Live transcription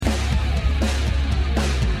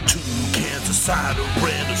saddle,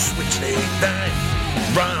 red a switchblade knife,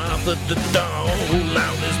 rather the dawn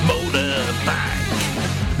on his motorbike,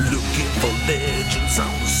 looking for legends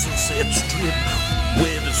on the Sunset Strip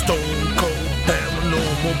with a stone cold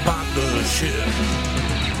paranormal partnership.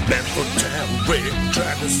 Man from town, Rick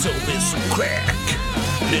tried to sell me some crack.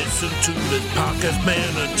 Listen to this podcast,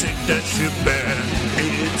 man, and take that shit back.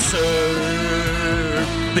 It's Urban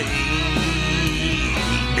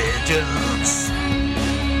Legends,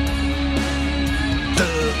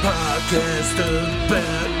 the podcast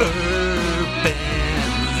about urban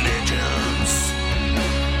legends.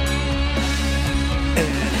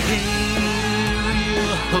 And here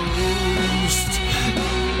your host,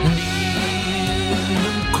 Neil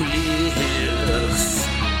and Chris.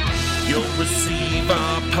 You'll receive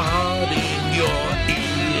our pod in your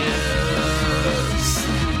ears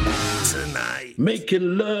tonight.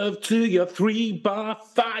 Making love to your 3-bar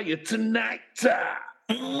fire tonight.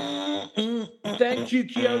 Thank you,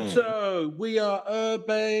 Kyoto. We are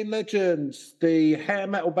Urban Legends, the hair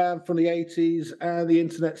metal band from the 80s and the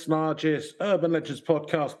internet's largest Urban Legends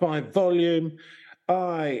podcast by volume.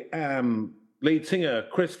 I am lead singer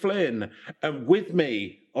Chris Flynn, and with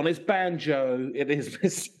me on his banjo, it is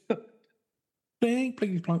Mr. Blink,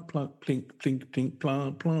 blink, plunk, plunk, plink, plink, plink,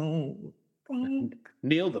 plunk, plunk, plunk.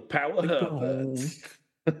 Neil the Power Herbert.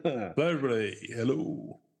 Hello, everybody.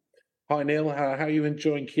 Hello. Hi, Neil. How are you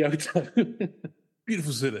enjoying Kyoto?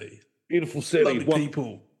 Beautiful city. Beautiful city. Lovely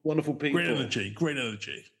people. Wonderful people. Great energy. Great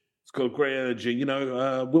energy. It's got great energy. You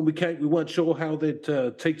know, when we came, we weren't sure how they'd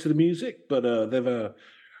take to the music, but they've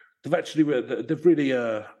really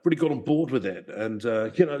got on board with it. And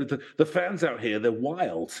you know, the fans out here, they're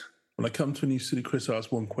wild. When I come to a new city, Chris, I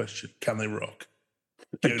ask one question: can they rock?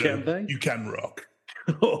 Can they? You can rock.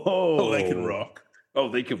 Oh, they can rock. Oh,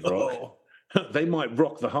 they can rock. Oh. They might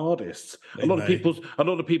rock the hardest. They A lot may.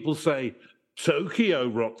 of people say Tokyo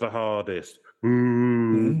rocked the hardest. What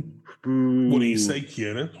do you say,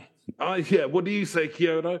 Kyoto? Yeah, what do you say,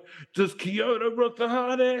 Kyoto? Does Kyoto rock the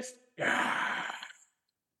hardest? Yeah.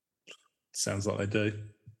 Sounds like they do.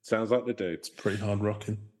 Sounds like they do. It's pretty hard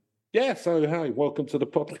rocking. Yeah, so hi, welcome to the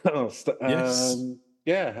podcast. Yes.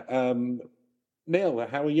 Neil,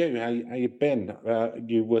 how are you? How you been?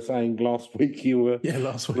 You were saying last week you were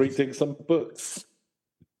last week reading some books.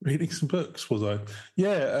 Reading some books, was I?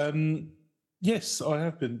 Yeah. Yes, I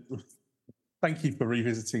have been. Thank you for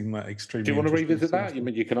revisiting that extremely. Do you want to revisit that? You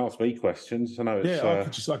mean you can ask me questions? I know.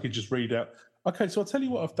 It's, I could just read out. Okay, so I'll tell you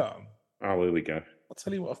what I've done. Oh, here we go. I'll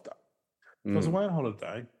tell you what I've done. I was away on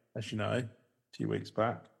holiday, as you know, a few weeks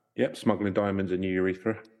back. Yep, smuggling diamonds in your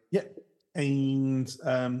urethra. Yep. And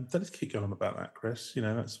let's keep going on about that, Chris. You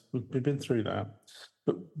know, we've been through that.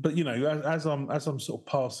 But you know, as I'm sort of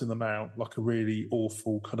passing them out like a really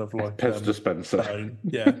awful kind of like Pez dispenser. Stone.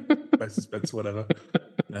 Yeah, Pez dispenser, whatever.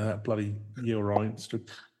 You know, that bloody urine. As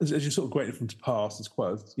you're sort of waiting for them to pass, it's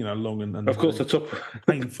quite a long and of course the top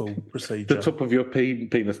painful procedure. The top of your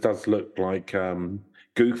penis does look like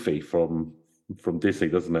Goofy from Disney,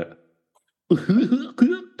 doesn't it?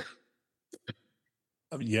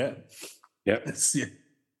 Yeah. Yep. Yeah.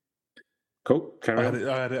 Cool. Carry on.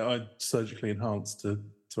 I had it surgically enhanced to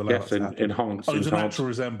allow it to happen. Enhanced. Oh, it was a natural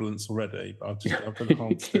resemblance already, but I've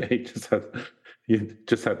enhanced it. You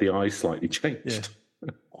just had the eyes slightly changed. Yeah.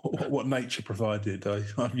 What nature provided,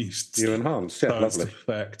 I'm used to. You enhanced, yeah, lovely.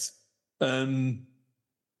 Effect.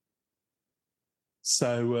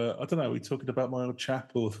 So I don't know. Are we talking about my old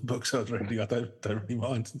chap or the books I was reading? I don't really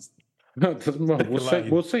mind. No, it doesn't matter.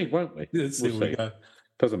 We'll see, won't we? Let's see where we go.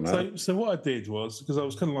 Doesn't matter. So what I did was, because I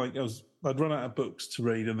was kind of like, I'd run out of books to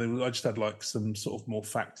read, and then I just had like some sort of more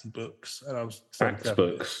facty books, and I was facts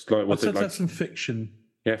books, like what's it like? Some fiction.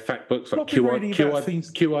 Yeah, fact books like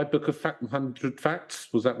QI Book of 100 Facts.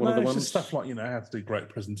 Was that one of the ones? Just stuff like how to do great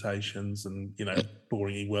presentations and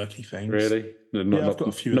boring worky things. Really? I've got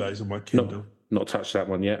a few of those on my Kindle. Not touched that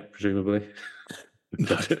one yet, presumably.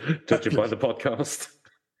 Judging by the podcast.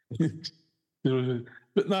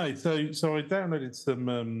 But no, so I downloaded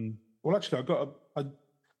some. Well, actually,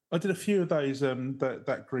 I did a few of those.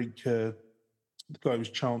 That Greek guy was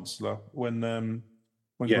Chancellor when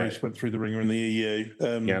Greece went through the ringer in the EU.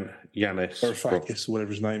 Yanis Varoufakis, or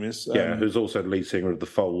whatever his name is. Who's also the lead singer of the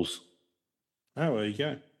Foals. Oh, there you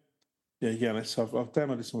go. Yeah, Yanis. I've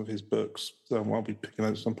downloaded some of his books, so I'll be picking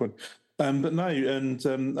those at some point. But no,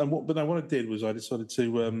 what I did was I decided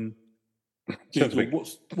to Google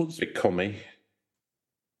what's a bit commie.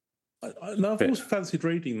 I've always fancied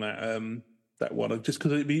reading that one, just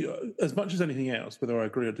because it'd be, as much as anything else, whether I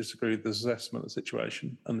agree or disagree with the assessment of the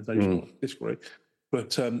situation, and occasionally disagree,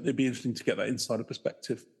 but it'd be interesting to get that insider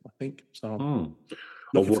perspective, I think. So,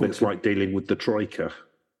 Or what it's like dealing with the troika.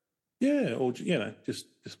 Yeah, or just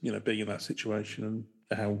being in that situation and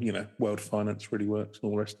how world finance really works and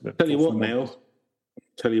all the rest of it. Tell you what, Neil.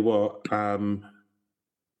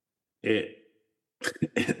 It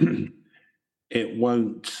it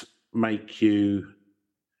won't make you.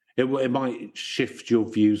 It might shift your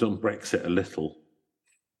views on Brexit a little.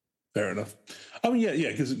 Fair enough. I mean,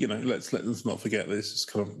 yeah, because let's not forget this. It's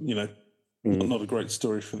kind of not a great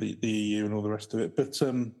story for the EU and all the rest of it. But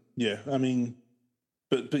yeah, I mean,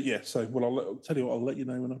 but yeah. So I'll tell you what. I'll let you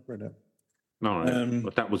know when I've read it. All right.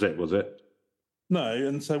 But that was it, was it? No,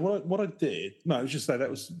 and so what I did, it was just say that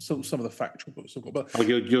was some of the factual books I've got. But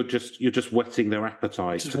you're just whetting their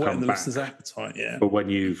appetite just to whetting come the back. listeners' appetite, yeah. But when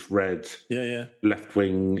you've read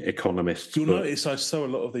left-wing economists, you'll notice I sow a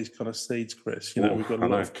lot of these kind of seeds, Chris. We've got a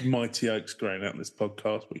lot of mighty oaks growing out in this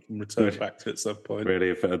podcast. We can return back to at some point.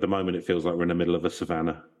 Really, at the moment, it feels like we're in the middle of a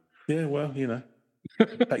savannah. Yeah, well,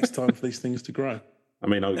 it takes time for these things to grow. I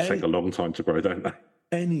mean, it would take a long time to grow, don't they?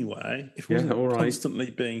 Anyway, if it wasn't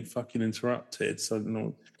constantly being fucking interrupted, so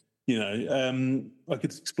I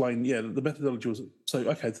could explain. Yeah, the methodology was so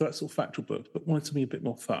that's all factual books, but wanted to be a bit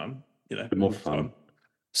more fun. A bit more fun.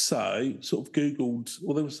 So, sort of Googled.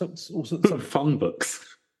 Well, there was some fun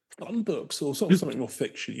books, or sort of something more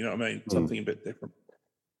fiction. You know what I mean? Something a bit different.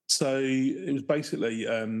 So it was basically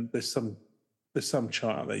there's some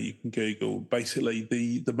chart out there you can Google. Basically,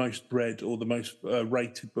 the most read or the most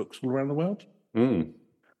rated books all around the world.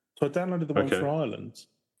 So I downloaded the one for Ireland.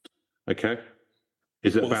 Okay.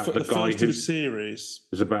 Is it about the guy who series?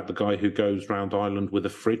 Is it about the guy who goes round Ireland with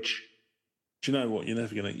a fridge? Do you know what? You're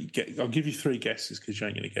never going to get. I'll give you 3 guesses because you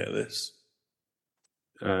ain't going to get this.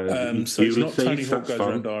 So it's not Tony Hawk goes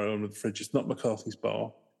round Ireland with a fridge. It's not McCarthy's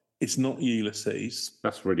Bar. It's not Ulysses.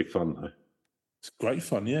 That's really fun, though. It's great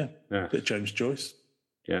fun, yeah. Bit of James Joyce.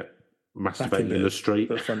 Yeah. Masturbating in the street.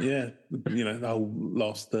 But fun, yeah. The whole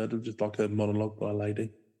last third of just like a monologue by a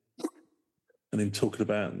lady. And him talking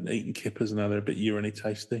about eating kippers and how they're a bit urine-y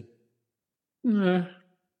tasty. Yeah.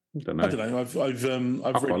 I don't know. I've read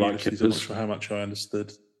Ulysses. I'm not sure how much I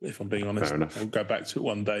understood, if I'm being honest. Fair enough. I'll go back to it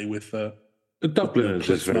one day with The Dubliners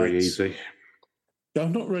is very easy. Yeah,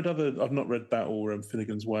 I've not read that or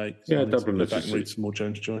Finnegan's Wake. So Dubliners go back and read some more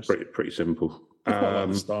James Joyce. Pretty simple. I quite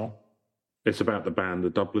like the style. It's about the band, the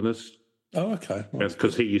Dubliners. Oh, okay. Well, it's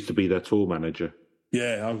because he used to be their tour manager.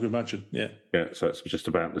 Yeah, I would imagine. Yeah. Yeah, so it's just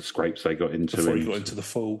about the scrapes they got into. Before he got into the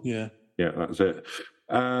Fall, yeah. Yeah, that's it.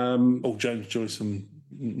 All James Joyce and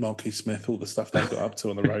Marquis Smith, all the stuff they got up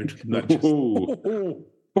to on the road.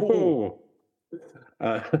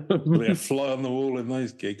 Really a fly on the wall in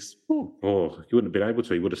those gigs. You wouldn't have been able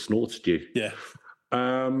to. He would have snorted you. Yeah.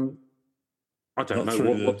 I don't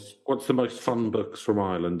know. What's the most fun books from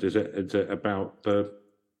Ireland? Is it about the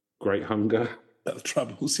Great Hunger? About the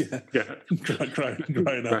Troubles, yeah. Yeah. growing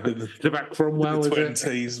up in it's about Cromwell, the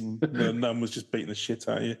 20s when none was just beating the shit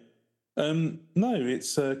out of you. No,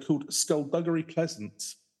 it's called Skullduggery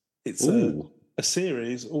Pleasant. It's a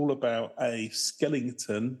series all about a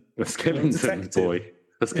Skellington boy.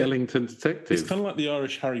 A Skellington detective. It's kind of like the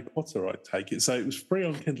Irish Harry Potter, I take it. So it was free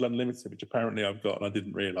on Kindle Unlimited, which apparently I've got, and I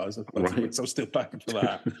didn't realise. So I'm still paying for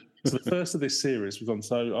that. So the first of this series was on.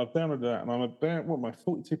 So I've downloaded that, and I'm about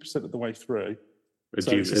 42% of the way through.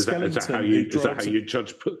 So is that how you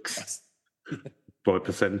judge books? By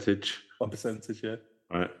percentage? By percentage, yeah.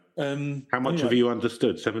 Right. How much have you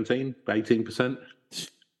understood? 17%? 18%?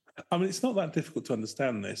 I mean, it's not that difficult to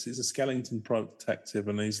understand this. It's a Skellington private detective,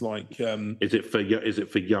 and he's like... Is it for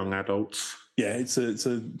young adults? Yeah, it's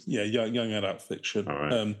a young adult fiction. All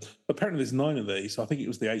right. Apparently there's 9 of these. I think it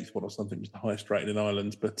was the 8th one or something. It was the highest rated in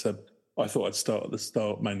Ireland, but I thought I'd start at the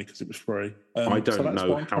start mainly because it was free. I don't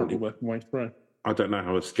know I'm currently working my way through. I don't know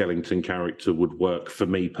how a Skellington character would work for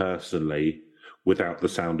me personally without the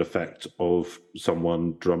sound effect of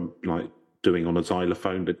someone doing on a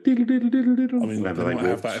xylophone. But I mean, they might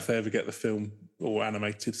have that if they ever get the film or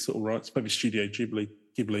animated sort of rights. Maybe Studio Ghibli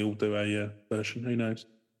will do a version. Who knows?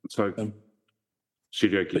 So,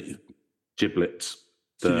 Studio Giblets.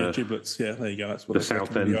 Studio Giblets. Yeah, there you go. That's what the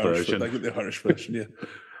South End version. They get the Irish version. Yeah.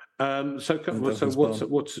 So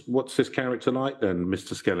what's this character like then,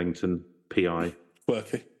 Mr. Skellington, PI?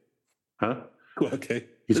 Quirky. Huh? Quirky.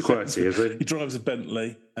 He's quirky, is he? He drives a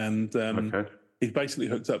Bentley, and he's basically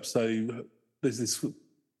hooked up. So there's this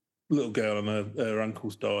little girl, and her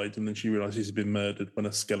uncle's died, and then she realises she's been murdered when a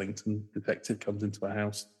Skellington detective comes into her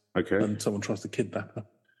house. Okay. And someone tries to kidnap her.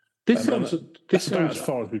 This sounds about as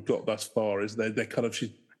far as we've got thus far. Is they're kind of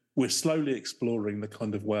we're slowly exploring the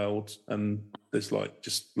kind of world, and there's like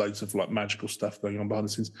just loads of like magical stuff going on behind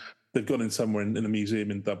the scenes. they've gone in somewhere in a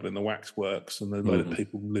museum in Dublin, the Waxworks, and they've let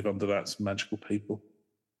people live under that, some magical people.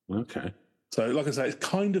 Okay. So, like I say, it's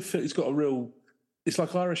kind of it's got a real, it's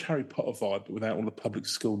like Irish Harry Potter vibe, but without all the public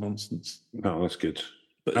school nonsense. Oh, that's good.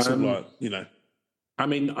 But it's all like, you know. I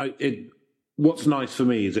mean, what's nice for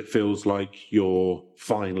me is it feels like you're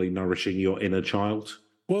finally nourishing your inner child.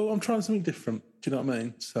 Well, I'm trying something different. Do you know what I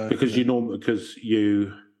mean? So because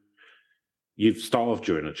you've starved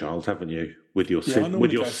your inner child, haven't you? With your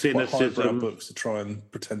cynicism, books to try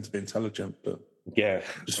and pretend to be intelligent, but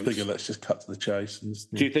just figure let's just cut to the chase. And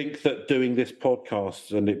do you think that doing this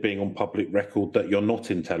podcast and it being on public record that you're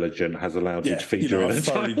not intelligent has allowed you to feed your inner child?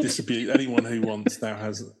 I thoroughly dispute anyone who now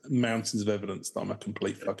has mountains of evidence that I'm a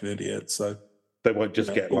complete fucking idiot. So they won't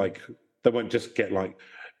just get like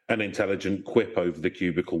an intelligent quip over the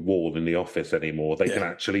cubicle wall in the office anymore. They can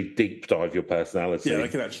actually deep dive your personality. Yeah, they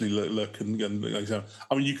can actually look and examine.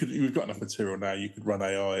 I mean, you've got enough material now. You could run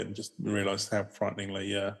AI and just realise how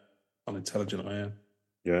frighteningly unintelligent I am.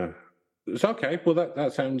 Yeah, it's okay. Well,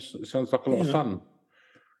 that sounds like a lot of fun.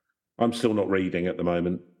 I'm still not reading at the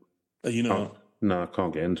moment. Are you not? No, I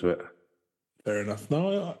can't get into it. Fair enough.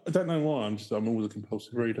 No, I don't know why. I'm always a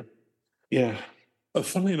compulsive reader. Yeah.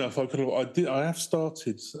 Funnily enough, I have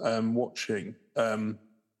started watching.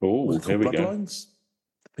 Bloodlines?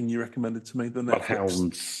 The thing you recommended to me. The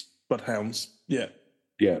Netflix. Bloodhounds. Yeah.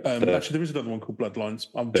 Yeah. Actually, there is another one called Bloodlines.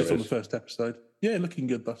 I'm just on the first episode. Yeah, looking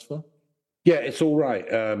good thus far. Yeah, it's all right.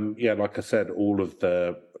 Like I said, all of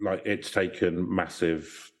it's taken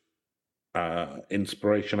massive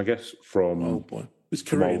inspiration, I guess, from Old Boy. It's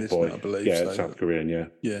Korean, isn't it, I believe? Yeah, it's South Korean. Yeah.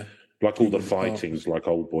 Yeah. Like all the fighting's like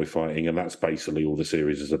Old Boy fighting, and that's basically all the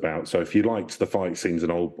series is about. So if you liked the fight scenes in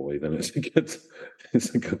Old Boy, then it's a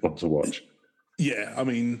good one to watch. Yeah, I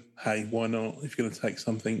mean, hey, why not? If you're going to take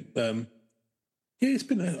something, it's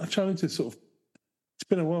been a challenge to sort of. It's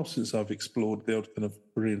been a while since I've explored the old kind of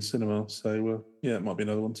Korean cinema, so it might be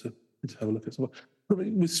another one to have a look at.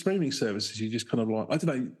 With streaming services, you just kind of like, I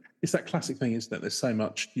don't know, it's that classic thing, isn't it? There's so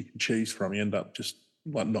much you can choose from, you end up just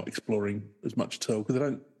like not exploring as much at all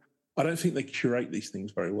because I don't think they curate these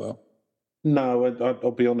things very well. No, I'll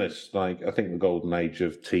be honest. Like, I think the golden age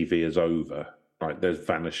of TV is over. Like, there's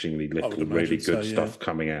vanishingly little really good stuff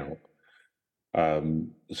coming out.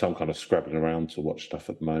 So I'm kind of scrabbling around to watch stuff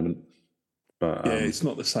at the moment. But it's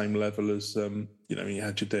not the same level as you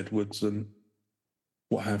had your Deadwoods and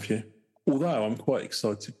what have you. Although I'm quite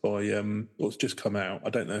excited by what's just come out.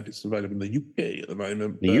 I don't know if it's available in the UK at the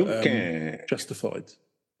moment. But, Justified.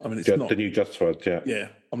 I mean, it's not the new Justified. Yeah,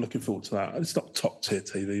 I'm looking forward to that. It's not top tier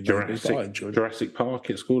TV, but I enjoyed it. Jurassic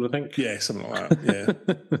Park, it's called, I think. Yeah, something like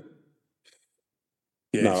that.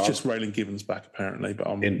 Yeah, it's just Raylan Givens back apparently, but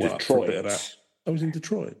I'm in Detroit. For a bit of that. I was in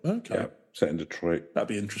Detroit. Okay, yeah, set in Detroit. That'd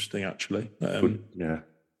be interesting, actually. No,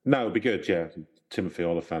 it'd be good. Yeah, Timothy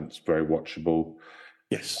Oliphant's very watchable.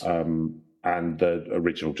 Yes, and the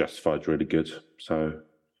original Justified's really good. So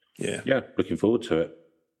yeah, looking forward to it.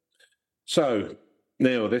 So.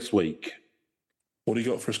 Neil, this week. What do you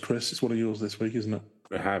got for us, Chris? It's one of yours this week, isn't it?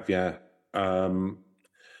 I have, yeah.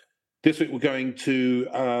 This week we're going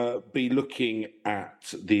to be looking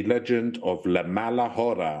at the legend of La Mala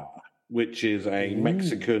Hora, which is a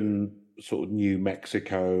Mexican, sort of New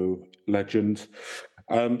Mexico legend.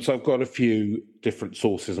 So I've got a few different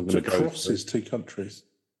sources I'm going to go through. Crosses two countries.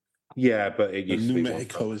 Yeah, but it used to be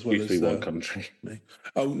Mexico as well as one country.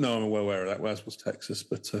 Oh, no, I'm well aware of that. Whereas was Texas,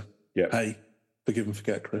 but hey, forgive and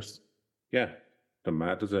forget, Chris. Yeah, doesn't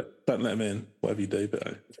matter, does it? Don't let him in, whatever you do, but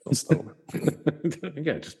it's not stolen.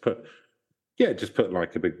 just put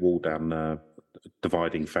like a big wall down,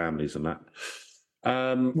 dividing families and that.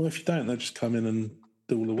 Well, if you don't, they'll just come in and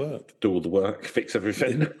do all the work. Do all the work, fix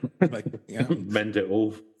everything, make everything happen. Mend it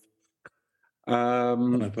all.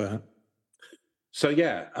 So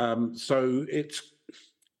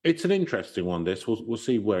it's an interesting one. This we'll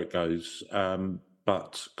see where it goes.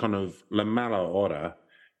 But kind of La Mala Hora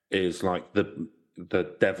is like the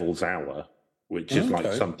devil's hour, which is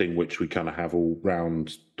like something which we kind of have all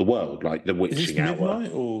round the world, like the witching hour.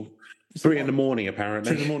 Midnight or 3 a.m,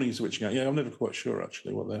 apparently. 3 a.m. is the witching hour. Yeah, I'm never quite sure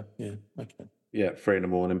actually what they're. Yeah, okay. Yeah, 3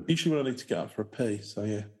 a.m. Usually when I need to get up for a pee, so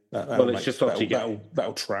yeah. It's just after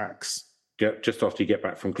that'll tracks. Yeah, just after you get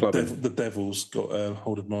back from clubbing. The devil's got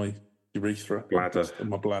hold of my urethra, bladder, and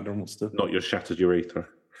my bladder wants to. Not your shattered urethra.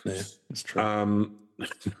 Yeah, that's true.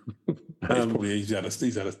 He's had a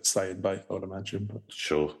say in both, I would imagine. But.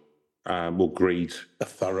 Sure. Well, greed. A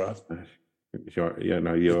thorough.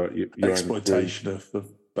 Your exploitation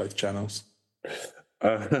of both channels.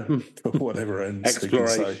 Whatever ends.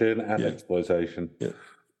 Exploration and exploitation. Yeah.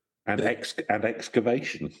 And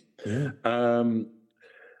excavation. Yeah.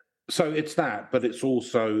 So it's that, but it's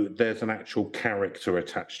also there's an actual character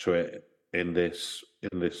attached to it in this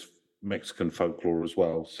Mexican folklore as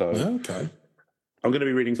well. So okay, I'm going to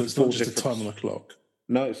be reading. so it's not just a time on the clock.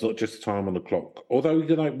 No, it's not just a time on the clock. Although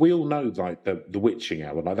we all know like the witching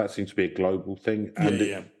hour, like that seems to be a global thing,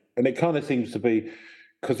 and it kind of seems to be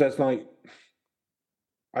because there's like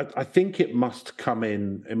I think it must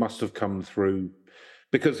have come through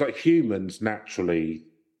because like humans naturally.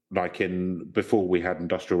 Like before we had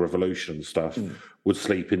Industrial Revolution stuff, would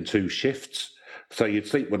sleep in 2 shifts. So you'd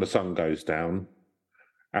sleep when the sun goes down,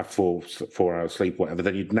 have 4 hours sleep, whatever.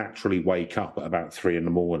 Then you'd naturally wake up at about 3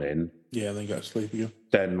 a.m. Yeah, then go to sleep again.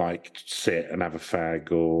 Then like sit and have a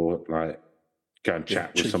fag or like go and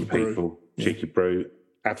chat with some people, cheeky brew,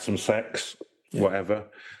 have some sex, whatever,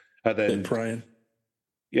 and then praying.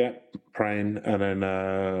 Yeah, praying, and then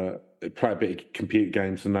play a bit of computer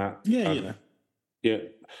games and that. Yeah, Yeah.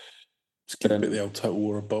 Just get a bit of the old Total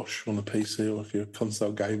War of Bosch on the PC, or if you're a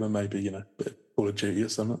console gamer, maybe, a bit of Call of Duty or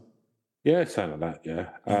something. Yeah, something like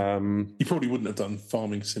that, yeah. You probably wouldn't have done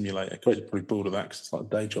Farming Simulator because you're probably bored of that because it's like a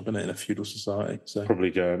day job, isn't it, in a feudal society. So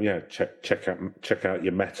probably go, check out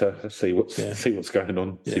your meta, see what's going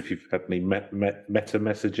on, see if you've had any meta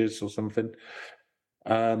messages or something.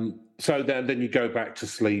 So then you go back to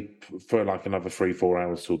sleep for like another 3-4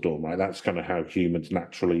 hours till dawn, right? That's kind of how humans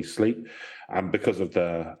naturally sleep. And because of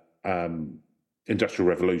the Industrial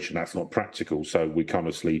Revolution, that's not practical. So we're kind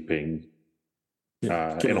of sleeping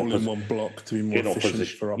in one block to be more efficient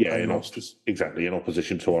for our paymasters. Exactly, in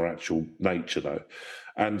opposition to our actual nature, though.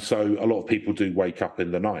 And so a lot of people do wake up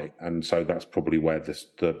in the night. And so that's probably where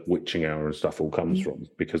the witching hour and stuff all comes from,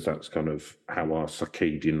 because that's kind of how our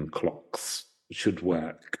circadian clocks should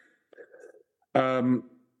work. The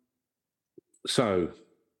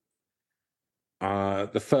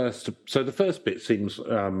first bit seems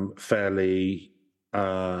fairly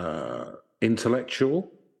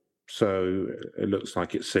intellectual, so it looks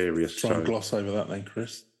like it's serious. Try and gloss over that then,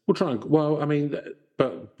 Chris. We'll try and, well, I mean,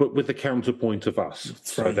 but with the counterpoint of us.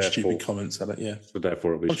 Throwing stupid comments at it, yeah. So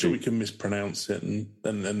therefore I'm sure we can mispronounce it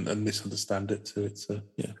and misunderstand it too.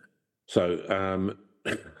 So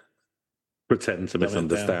pretend to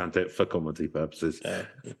misunderstand it for comedy purposes. Yeah.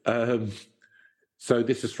 So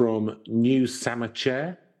this is from New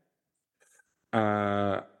Samacher,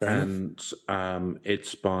 and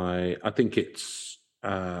it's by, I think it's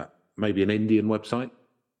maybe an Indian website.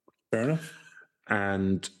 Fair enough.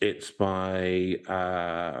 And it's by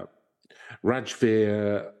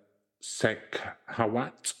Rajveer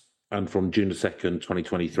Shekhawat, and from June the 2nd,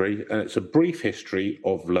 2023. And it's a brief history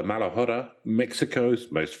of La Mala Hora,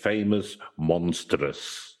 Mexico's most famous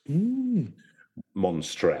monstress.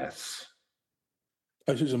 Monstress.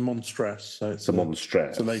 Oh, it's a monstress. So it's a monstress.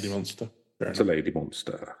 It's a lady monster. It's a lady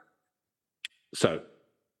monster. So,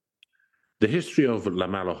 the history of La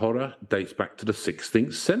Mala Hora dates back to the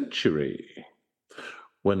 16th century,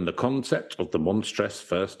 when the concept of the monstress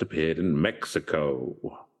first appeared in Mexico.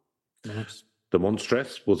 Nice. The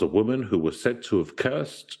monstress was a woman who was said to have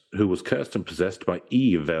cursed and possessed by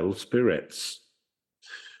evil spirits.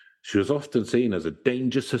 She was often seen as a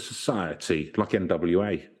danger to society, like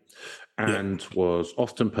NWA, and was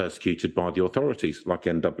often persecuted by the authorities, like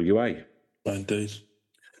NWA. Indeed.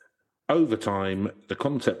 Over time, the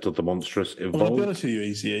concept of the monstress evolved. Well, I'll be honest with you,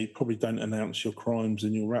 Easy, probably don't announce your crimes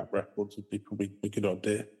in your rap records would be probably a good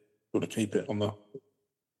idea. You want to keep it on the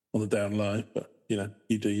down low, but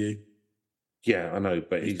you do you. Yeah, I know,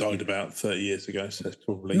 but he died about 30 years ago, so it's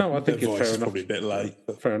probably I think it's fair enough. Probably a bit late.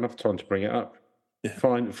 But fair enough time to bring it up. Yeah.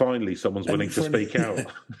 Finally, someone's willing to speak out.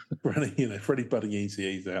 For anybody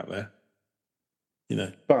Easy's out there,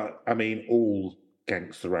 But I mean, all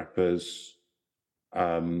gangster rappers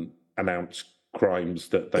announce crimes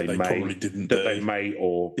that they may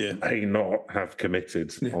or may not have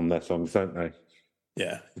committed on their songs, don't they?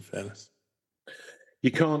 Yeah, in fairness.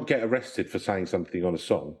 You can't get arrested for saying something on a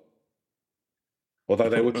song. Although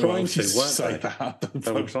they were trying to, weren't they?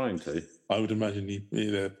 They were trying to. I would imagine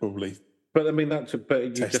they're probably. But I mean,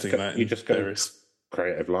 you just go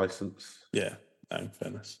creative license. Yeah, no, in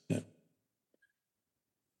fairness. Yeah.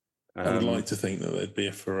 I would like to think that there'd be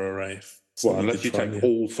a Ferrari. Well, unless you take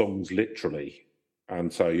all songs literally,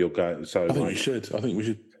 and so you'll go. So I think we should.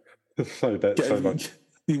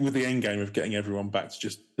 With the end game of getting everyone back to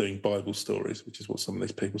just doing Bible stories, which is what some of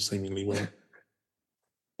these people seemingly want.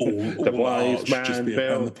 The wise man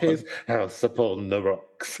built his house upon the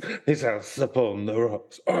rocks. His house upon the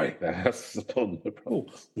rocks. Oi, the house upon the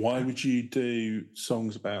rocks. Why would you do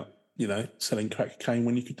songs about, selling crack cocaine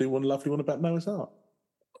when you could do one lovely one about Noah's Ark?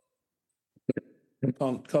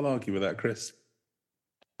 Can't argue with that, Chris.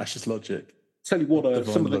 That's just logic. Tell you what,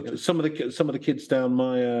 some of the kids down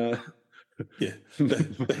my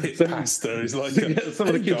the hit pasta is like, some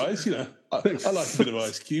of the kids, guys, I like a bit of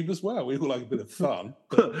Ice Cube as well. We all like a bit of fun,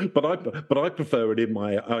 but I prefer it in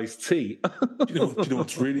my iced tea. Do you know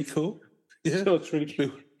what's really cool? Yeah, it's really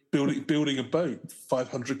cool. Building a boat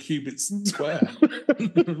 500 cubits square,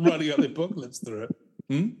 running up the apocalypse through it.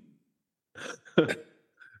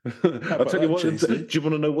 I'll tell you what. Do you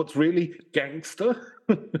want to know what's really gangster?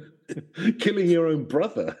 Killing your own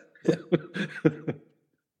brother.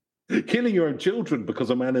 Killing your own children because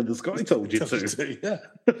a man in the sky told you to. Yeah.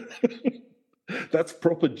 That's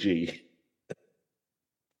proper G.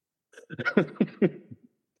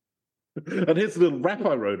 And here's a little rap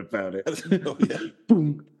I wrote about it. Oh, yeah.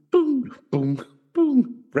 Boom, boom, boom,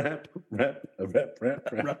 boom. Rap, rap, rap, rap,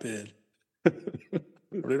 rap. Rap it.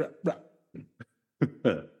 Rap.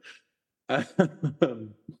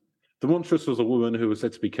 The monstrous was a woman who was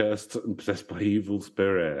said to be cursed and possessed by evil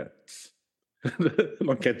spirits.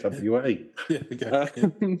 Like NWA. Yeah,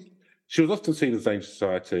 okay. She was often seen as dangerous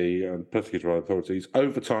society and persecuted by authorities.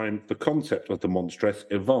 Over time, the concept of the monstress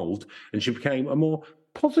evolved and she became a more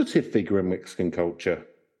positive figure in Mexican culture.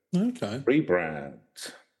 Okay. Rebrand.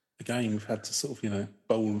 Again, we've had to sort of,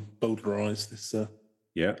 boulderize this.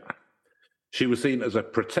 Yeah. She was seen as a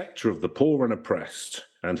protector of the poor and oppressed,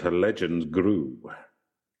 and her legends grew.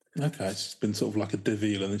 Okay, it's been sort of like a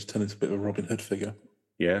Deville and it's turned into a bit of a Robin Hood figure.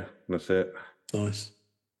 Yeah, that's it. Nice.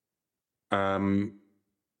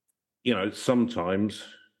 Sometimes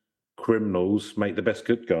criminals make the best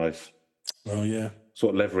good guys. Oh, yeah. That's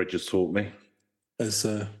what Leverage has taught me. As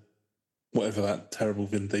whatever that terrible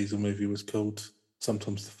Vin Diesel movie was called,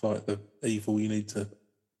 sometimes to fight the evil, you need to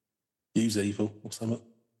use evil or something.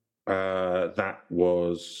 That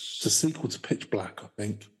was... It's a sequel to Pitch Black, I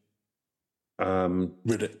think.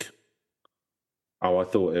 Riddick. Oh, I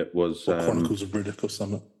thought it was... Chronicles of Riddick or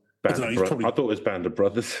something. I thought it was Band of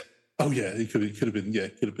Brothers. Oh, yeah, it could have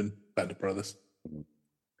been Band of Brothers.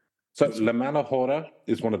 So, La Mala Hora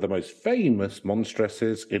is one of the most famous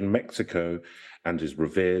monstresses in Mexico and is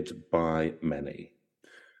revered by many.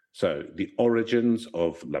 So, the origins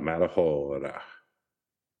of La Mala Hora.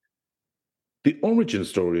 The origin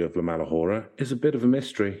story of La Mala Hora is a bit of a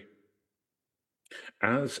mystery,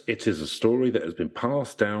 as it is a story that has been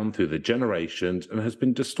passed down through the generations and has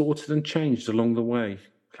been distorted and changed along the way,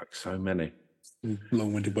 like so many.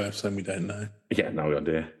 Long-winded way of saying we don't know. Yeah, no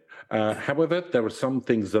idea. However, there are some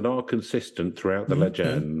things that are consistent throughout the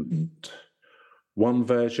legend. One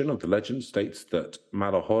version of the legend states that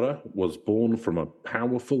Mala Hora was born from a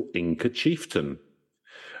powerful Inca chieftain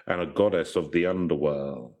and a goddess of the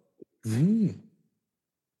underworld.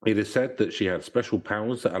 It is said that she had special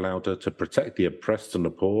powers that allowed her to protect the oppressed and the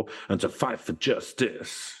poor and to fight for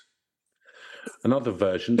justice. Another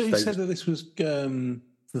version states... He said that this was from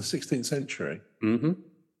the 16th century. Mm-hmm.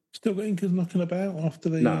 Still got Incas knocking about after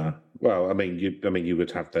the... Nah. Well, I mean, you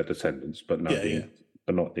would have their descendants, but not the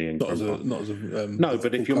Incas. No,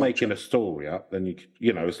 but if you're making a story up, then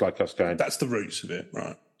it's like us going... That's the roots of it,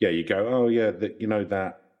 right? Yeah, you go, oh, yeah,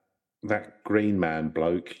 that green man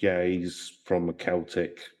bloke, yeah, he's from a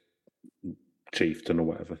Celtic chieftain or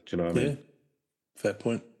whatever. Do you know what I mean? Yeah, fair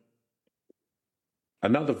point.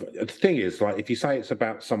 Another thing is, like, if you say it's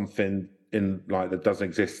about something that doesn't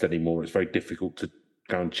exist anymore, it's very difficult to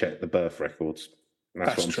go and check the birth records.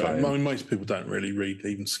 That's what I'm true. saying. I mean, most people don't really read,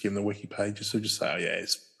 even skim the wiki pages, so just say, oh, yeah,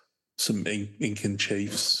 it's some Incan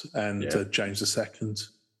chiefs and James II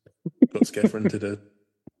got together and did a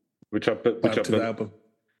album.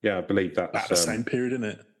 Yeah, I believe that's... About the same period, isn't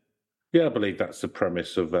it? Yeah, I believe that's the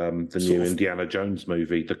premise of the new Indiana Jones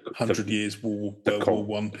movie. 100 Years War, World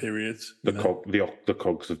War I period. The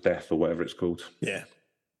Cogs of Death, or whatever it's called. Yeah,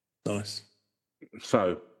 nice.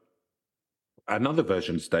 So, another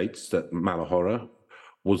version states that Mala Hora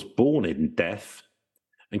was born in death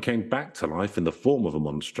and came back to life in the form of a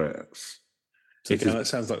monstress. That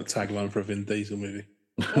sounds like the tagline for a Vin Diesel movie.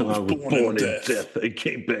 I was born in death and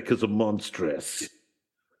came back as a monstress.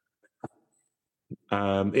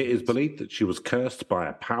 It is believed that she was cursed by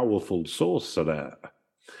a powerful sorcerer.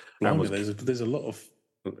 There's a lot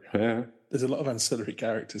of ancillary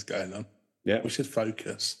characters going on. Yeah, we should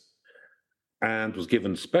focus. And was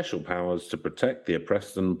given special powers to protect the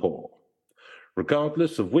oppressed and poor.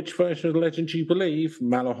 Regardless of which version of the legend you believe,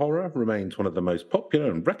 Mala Hora remains one of the most popular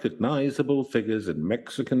and recognizable figures in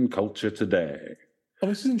Mexican culture today. Oh,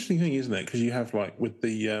 it's an interesting thing, isn't it? Because you have, like, with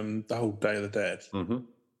the whole Day of the Dead,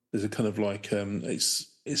 there's a kind of like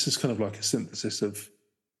it's just kind of like a synthesis of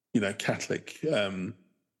Catholic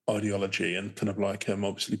ideology and kind of like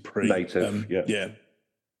obviously native,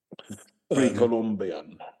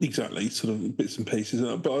 Pre-Columbian. Exactly, sort of bits and pieces.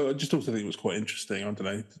 But I just also think it was quite interesting. I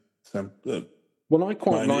don't know. Well, I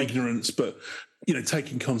quite like ignorance, but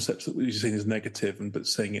taking concepts that we've seen as negative but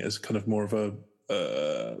seeing it as kind of more of a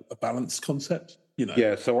balanced concept.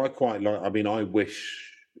 Yeah, so I quite like. I mean, I wish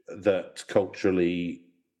that culturally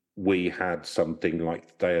we had something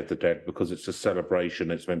like Day of the Dead, because it's a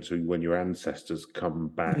celebration. It's meant to be when your ancestors come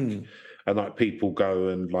back, and like people go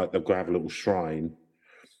and like they'll go have a little shrine,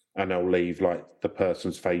 and they'll leave like the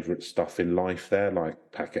person's favourite stuff in life there, like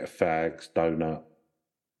packet of fags, donut.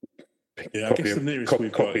 Yeah, I guess the nearest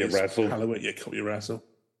we've got is Razzle. Halloween. Yeah, copy of Razzle,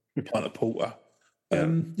 pint of porter.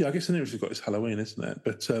 Yeah, I guess the nearest we've got is Halloween, isn't it?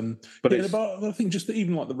 But I think just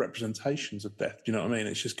even like the representations of death, do you know what I mean?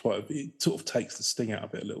 It's just it sort of takes the sting out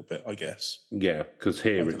of it a little bit, I guess. Yeah, because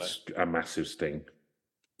here it's a massive sting.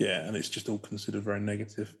 Yeah, and it's just all considered very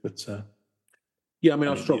negative. But yeah, I mean,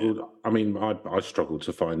 I struggled. Yeah. I mean, I struggled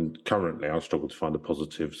to find the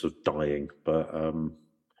positives of dying, but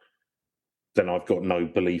then I've got no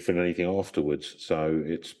belief in anything afterwards, so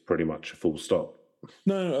it's pretty much a full stop.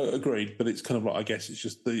 No, agreed. But it's kind of like, I guess it's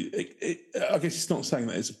just I guess it's not saying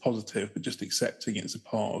that it's a positive, but just accepting it as a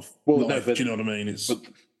part of life. No, do you know what I mean?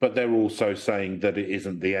 But they're also saying that it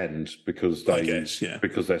isn't the end because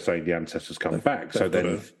because they're saying the ancestors come back. So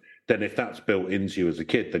then if that's built into you as a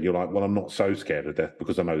kid, then you're like, well, I'm not so scared of death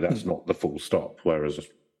because I know that's not the full stop. Whereas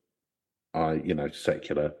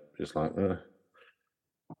secular, just like,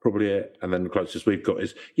 probably it. And then the closest we've got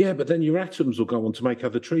is, yeah, but then your atoms will go on to make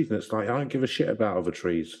other trees. And it's like, I don't give a shit about other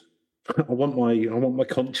trees. I want my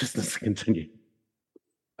consciousness to continue.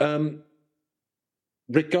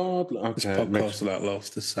 Regardless, this podcast will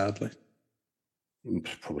outlast us, sadly.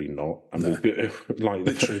 Probably not. I mean, like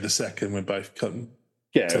literally the second we're both turning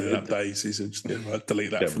up daisies and just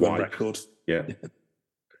delete that from the record. Yeah.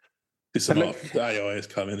 Some AI has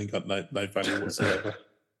come in and got no value whatsoever.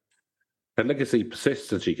 Her legacy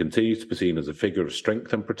persists and she continues to be seen as a figure of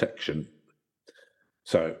strength and protection.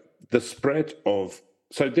 So this bit's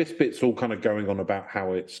all kind of going on about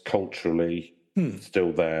how it's culturally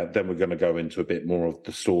still there. Then we're going to go into a bit more of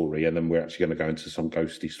the story, and then we're actually going to go into some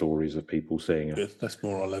ghosty stories of people seeing it. Good. That's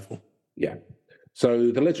more our level. Yeah.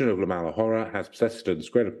 So the legend of La Mala Hora has persisted and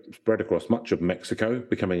spread across much of Mexico,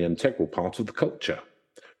 becoming an integral part of the culture.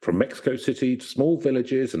 From Mexico City to small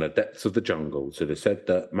villages and the depths of the jungles, it is said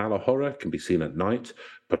that Mala Hora can be seen at night,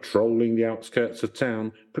 patrolling the outskirts of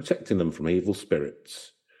town, protecting them from evil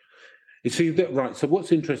spirits. You see that, right? So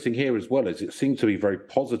what's interesting here as well is it seems to be very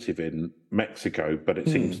positive in Mexico, but it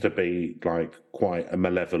seems to be like quite a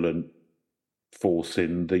malevolent force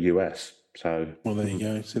in the US. So, well, there you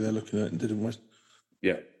go. So they're looking at it and didn't we?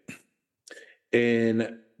 Yeah.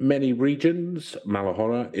 In many regions, Mala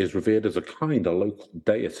Hora is revered as a kind of local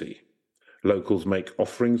deity. Locals make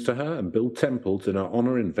offerings to her and build temples in her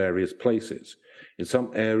honor in various places. In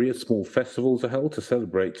some areas, small festivals are held to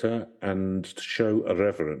celebrate her and to show a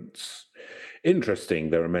reverence. Interesting,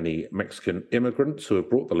 there are many Mexican immigrants who have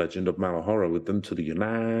brought the legend of Mala Hora with them to the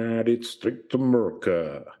United States of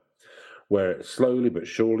America, where it slowly but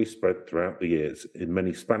surely spread throughout the years. In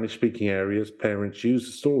many Spanish-speaking areas, parents use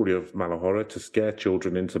the story of Mala Hora to scare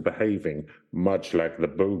children into behaving, much like the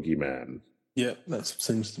bogeyman. Yeah, that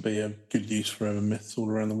seems to be a good use for myths all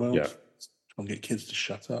around the world. Yeah. Try and get kids to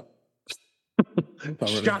shut up.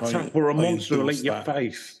 Shut up or a monster will eat your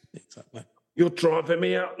face. Exactly. You're driving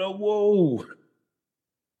me out the wall.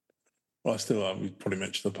 Well, we've probably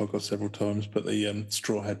mentioned the podcast several times, but the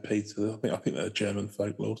straw hat pizza, I think they're German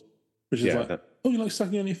folklore. Which is you like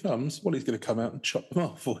sucking on your thumbs? Well, he's going to come out and chop them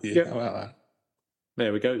off for you. Yeah. How about that?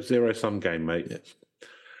 There we go. Zero-sum game, mate.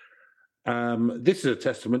 Yeah. This is a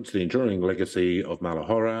testament to the enduring legacy of Mala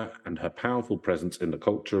Hora and her powerful presence in the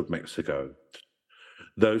culture of Mexico.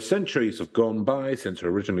 Though centuries have gone by since her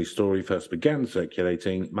original story first began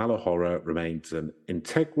circulating, Mala Hora remains an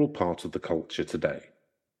integral part of the culture today.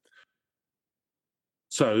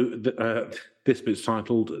 So this bit's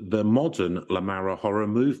titled "The Modern La Mala Hora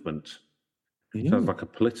Movement." Sounds like a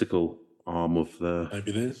political arm of the.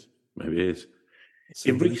 Maybe it is. Maybe it is.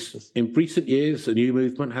 In recent years, a new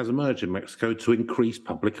movement has emerged in Mexico to increase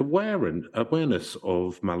public awareness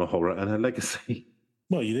of Mala Hora and her legacy.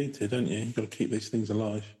 Well, you need to, don't you? You've got to keep these things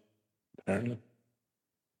alive, apparently.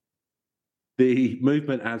 The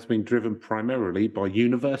movement has been driven primarily by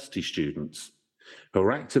university students who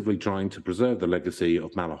are actively trying to preserve the legacy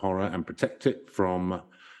of Mala Hora and protect it from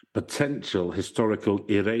potential historical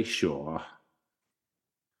erasure.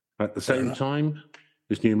 At the same time,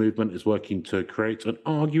 this new movement is working to create an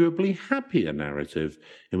arguably happier narrative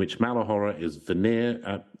in which Mala Hora is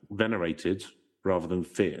venerated rather than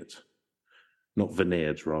feared. not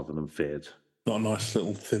veneered rather than feared. Not a nice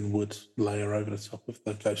little thin wood layer over the top of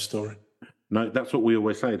the ghost story. No, that's what we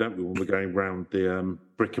always say, don't we, when we're going round the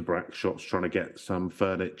bric-a-brac shops trying to get some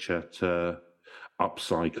furniture to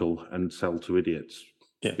upcycle and sell to idiots.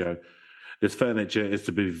 Yeah. You know, this furniture is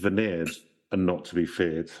to be veneered and not to be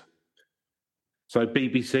feared. So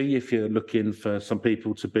BBC, if you're looking for some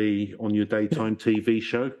people to be on your daytime TV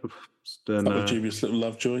show, then dubious little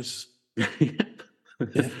Lovejoys. Yeah,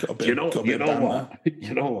 got a bit. You know what?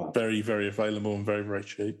 You know what? Very, very available and very, very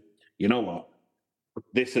cheap. You know what?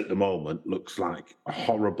 This at the moment looks like a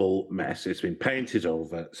horrible mess. It's been painted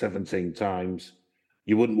over 17 times.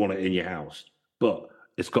 You wouldn't want it in your house, but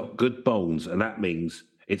it's got good bones, and that means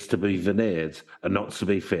it's to be veneered and not to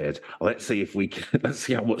be feared. Let's see if we can. Let's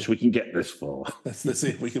see how much we can get this for. Let's see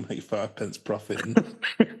if we can make 5 pence profit in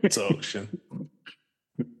its auction.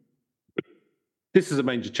 This is a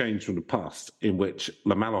major change from the past, in which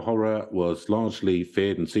La Mala Hora was largely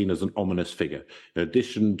feared and seen as an ominous figure. In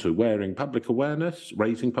addition to raising public awareness,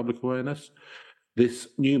 this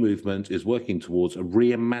new movement is working towards a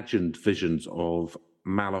reimagined visions of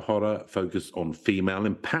Mala Hora focused on female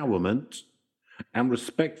empowerment and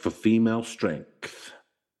respect for female strength.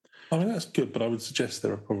 I mean, that's good, but I would suggest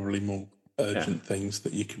there are probably more urgent things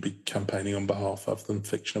that you could be campaigning on behalf of than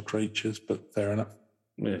fictional creatures, but fair enough.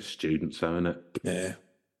 Yeah, students, though, isn't it? Yeah,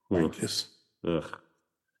 wankers. Ugh.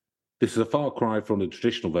 This is a far cry from the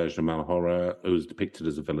traditional version of Mala Hora, who was depicted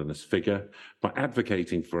as a villainous figure. By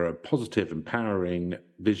advocating for a positive, empowering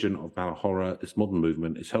vision of Mala Hora, this modern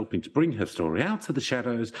movement is helping to bring her story out of the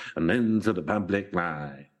shadows and into the public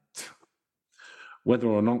light. Whether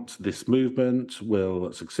or not this movement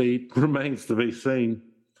will succeed remains to be seen,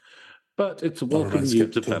 but it's a welcome new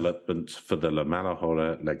development for the La Mala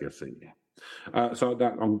Hora legacy. So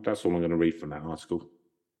that's all I'm going to read from that article.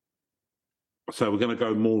 So we're going to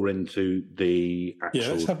go more into the actual... Yeah,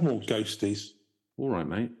 let's have more ghosties. All right,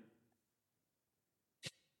 mate.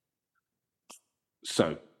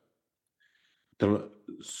 So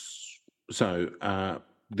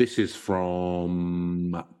this is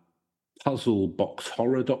from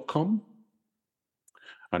puzzleboxhorror.com,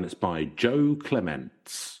 and it's by Joe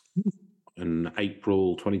Clements in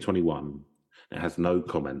April 2021. It has no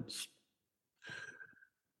comments.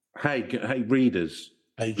 Hey, readers,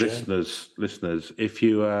 listeners, if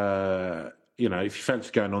you if you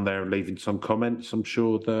fancy going on there and leaving some comments, I'm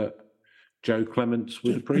sure that Joe Clements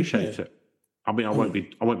would appreciate it. I mean, I won't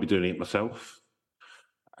be doing it myself.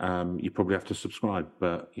 You probably have to subscribe,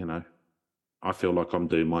 but I feel like I'm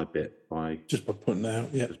doing my bit by putting it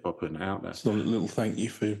out. Yeah, just by putting it out there. So a little thank you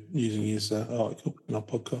for using his article in our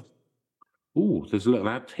podcast. Oh, there's a little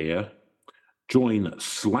ad here. Join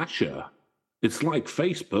Slasher. It's like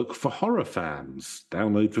Facebook for horror fans.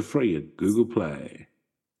 Download for free at Google Play.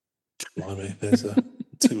 Blimey, there's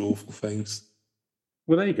two awful things.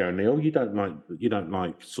 Well, there you go, Neil. You don't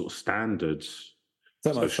like sort of standard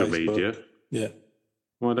social media. Yeah.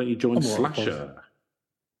 Why don't you join Slasher?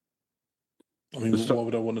 I mean, why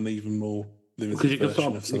would I want an even more limited version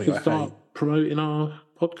of something? You can start promoting our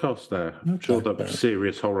podcast there. I'm sure that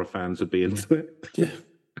serious horror fans would be into it. Yeah.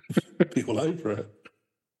 Be all over it.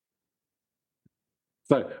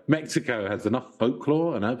 So, Mexico has enough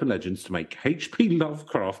folklore and urban legends to make H.P.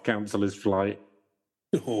 Lovecraft cancel his flight.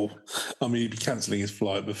 Oh, I mean, he'd be cancelling his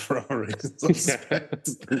flight with Ferrari.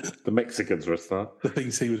 The Mexicans were a start. The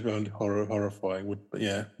things he was found horrifying would,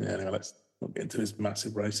 anyway, let's not get into his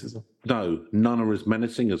massive racism. No, none are as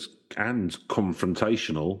menacing and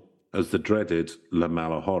confrontational as the dreaded La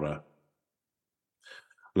Mala Hora.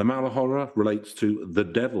 La Mala Hora relates to the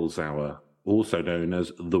Devil's Hour, also known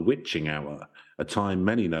as the Witching Hour, a time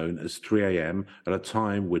many known as 3 a.m., at a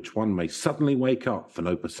time which one may suddenly wake up for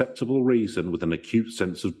no perceptible reason with an acute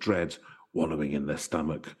sense of dread wallowing in their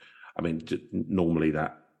stomach. I mean, normally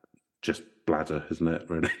that just bladder, isn't it,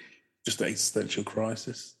 really? Just existential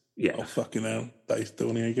crisis. Yeah. Oh, fucking hell. Day's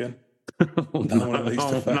dawning again. Oh, no. One of these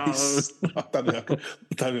to face. No. I don't think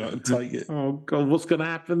I can take it. Oh, God, what's going to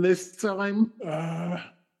happen this time?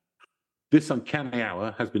 This uncanny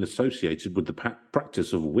hour has been associated with the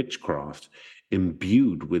practice of witchcraft,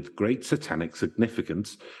 imbued with great satanic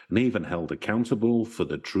significance, and even held accountable for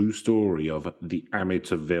the true story of the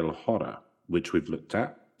Amityville Horror, which we've looked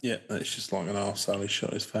at. Yeah, it's just like an arsehole who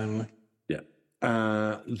shot his family. Yeah.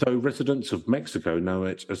 Though residents of Mexico know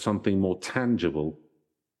it as something more tangible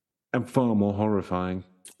and far more horrifying.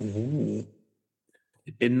 Ooh.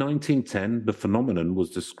 In 1910, the phenomenon was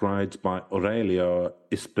described by Aurelio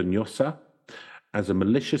Espinosa as a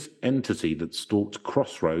malicious entity that stalked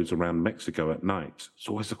crossroads around Mexico at night. It's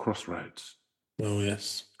always the crossroads. Oh,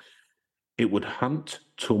 yes. It would hunt,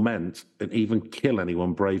 torment, and even kill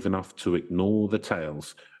anyone brave enough to ignore the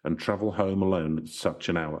tales and travel home alone at such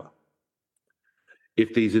an hour.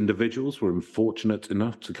 If these individuals were unfortunate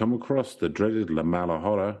enough to come across the dreaded Mala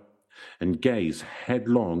Hora and gaze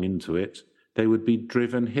headlong into it, they would be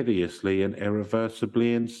driven hideously and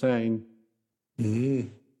irreversibly insane.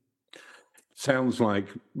 Sounds like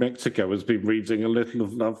Mexico has been reading a little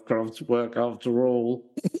of Lovecraft's work after all.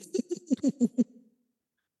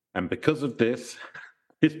 And because of this,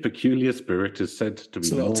 his peculiar spirit is said to be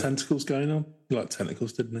There's a lot of tentacles going on. He liked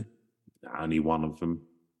tentacles, didn't he? Only one of them.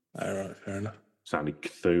 All right, fair enough. Sounded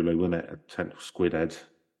Cthulhu, wasn't it? A tentacle squid head.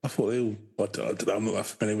 I thought they all... I'm not that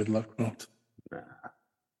familiar with Lovecraft.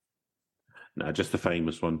 No, just the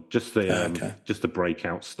famous one. Just the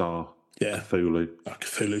breakout star. Yeah. Cthulhu. Oh,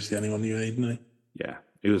 Cthulhu's the only one you need, isn't he? Yeah.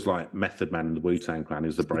 He was like Method Man in the Wu-Tang Clan. He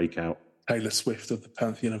was the breakout. Taylor Swift of the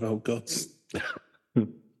Pantheon of Old Gods.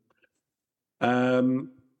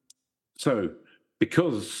 So,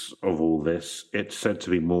 because of all this, it's said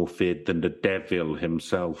to be more feared than the devil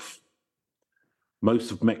himself.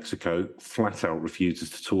 Most of Mexico flat out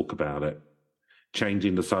refuses to talk about it,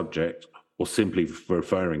 changing the subject or simply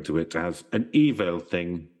referring to it as an evil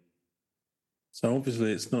thing. So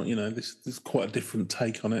obviously it's not, this is quite a different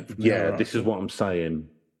take on it. This is what I'm saying.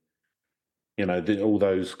 All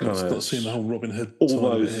those kind of... Not seeing the whole Robin Hood... All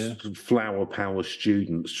those flower power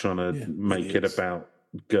students trying to make it about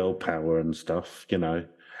girl power and stuff,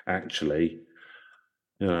 Actually,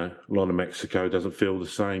 a lot of Mexico doesn't feel the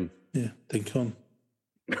same. Yeah, think on.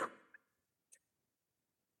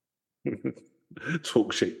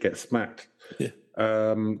 Talk shit, get smacked. Yeah.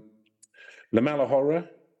 La Mala Hora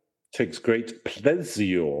takes great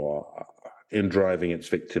pleasure in driving its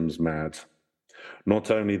victims mad.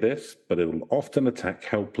 Not only this, but it will often attack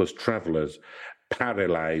helpless travelers,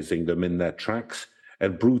 paralyzing them in their tracks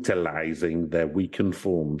and brutalizing their weakened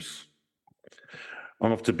forms.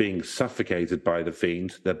 After being suffocated by the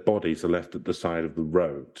fiend, their bodies are left at the side of the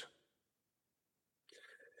road.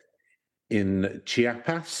 In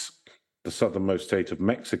Chiapas, the southernmost state of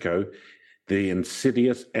Mexico, the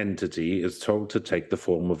insidious entity is told to take the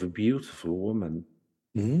form of a beautiful woman.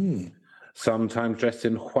 Sometimes dressed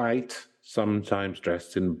in white, sometimes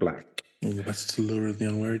dressed in black. That's to lure the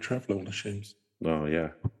unwary traveller, one assumes. Oh, yeah.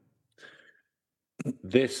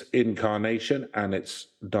 This incarnation and its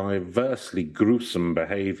diversely gruesome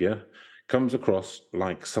behaviour comes across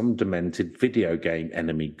like some demented video game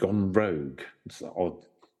enemy gone rogue. It's odd.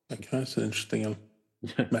 Okay, that's an interesting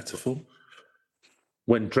metaphor.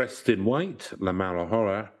 When dressed in white, La Mala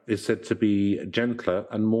Hora is said to be gentler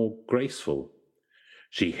and more graceful.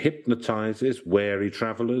 She hypnotizes wary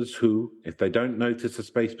travellers who, if they don't notice the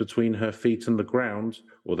space between her feet and the ground,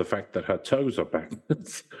 or the fact that her toes are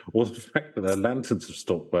backwards, or the fact that her lanterns have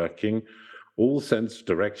stopped working, all sense of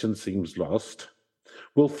direction seems lost,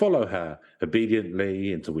 will follow her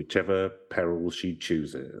obediently into whichever peril she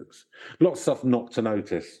chooses. Lots of stuff not to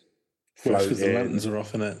notice. Well, because the lanterns are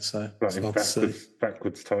off in it, so it's hard to see.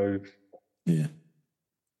 Backwards toes. Yeah.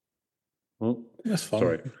 Well, that's fine.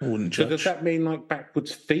 Sorry. I wouldn't judge. So does that mean like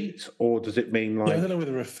backwards feet, or does it mean like... Yeah, I don't know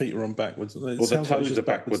whether her feet are on backwards. Or the toes are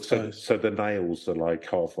backwards, so the nails are like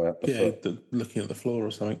halfway up the foot. Yeah, looking at the floor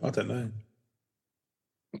or something. I don't know.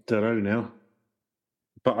 Don't know now.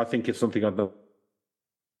 But I think it's something I know.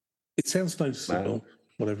 It sounds noticeable,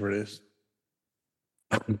 whatever it is.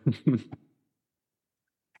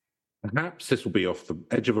 Perhaps this will be off the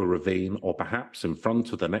edge of a ravine, or perhaps in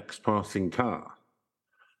front of the next passing car.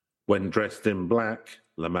 When dressed in black,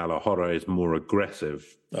 La Mala Hora is more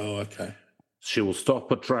aggressive. Oh, okay. She will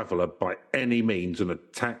stop a traveller by any means and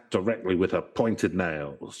attack directly with her pointed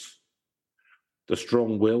nails. The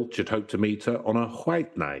strong-willed should hope to meet her on a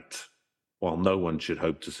white night, while no one should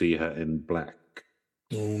hope to see her in black.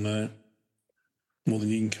 Oh, no. More than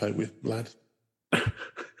you can cope with, lad.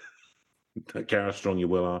 Don't care how strong your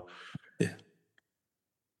will are. Yeah.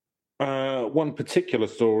 One particular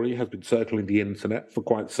story has been circling the internet for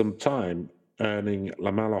quite some time, earning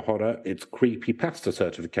La Mala Hora its creepypasta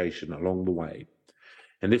certification along the way.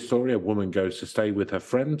 In this story, a woman goes to stay with her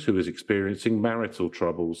friend who is experiencing marital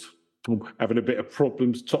troubles, having a bit of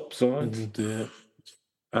problems topside. Oh, dear.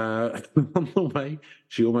 On the way,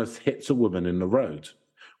 she almost hits a woman in the road.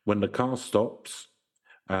 When the car stops,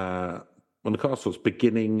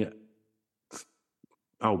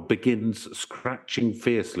 begins scratching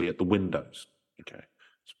fiercely at the windows. Okay.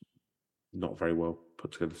 Not very well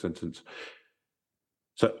put together sentence.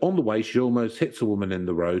 So on the way, she almost hits a woman in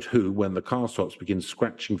the road who, when the car stops, begins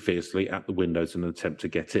scratching fiercely at the windows in an attempt to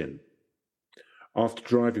get in. After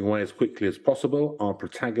driving away as quickly as possible, our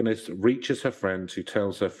protagonist reaches her friend, who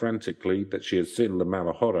tells her frantically that she has seen the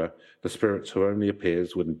Mala Hora, the spirit who only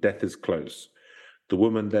appears when death is close. The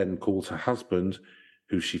woman then calls her husband,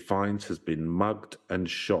 who she finds has been mugged and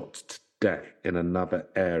shot to death in another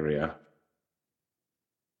area.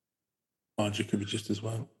 Mind you, could be just as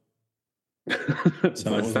well. So What's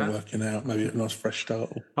that wasn't that? working out. Maybe a nice fresh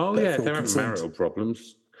start. Oh, yeah, they're having marital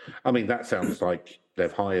problems. I mean, that sounds like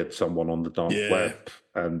they've hired someone on the dark web,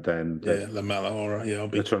 and then the Mala Hora. Yeah,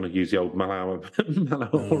 they're trying to use the old Mala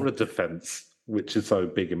Hora defense, which is so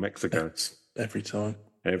big in Mexico. Every time.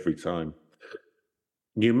 Every time.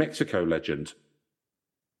 New Mexico legend.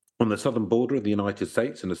 On the southern border of the United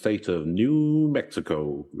States in the state of New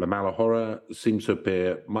Mexico, the Mala Hora seems to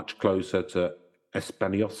appear much closer to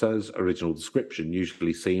Espinosa's original description,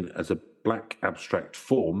 usually seen as a black abstract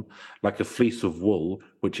form, like a fleece of wool,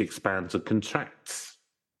 which expands and contracts,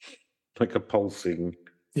 like a pulsing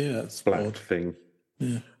black thing,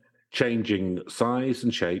 changing size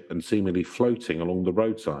and shape and seemingly floating along the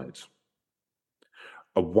roadsides.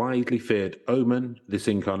 A widely feared omen, this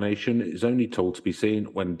incarnation is only told to be seen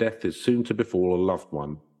when death is soon to befall a loved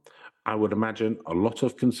one. I would imagine a lot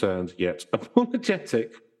of concerned yet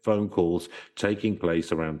apologetic phone calls taking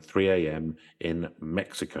place around 3 a.m. in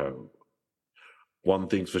Mexico. One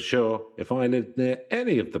thing's for sure, if I lived near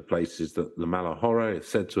any of the places that the Mala Hora is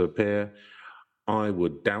said to appear, I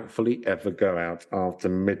would doubtfully ever go out after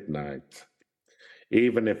midnight,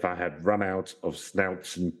 even if I had run out of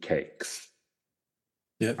snouts and cakes.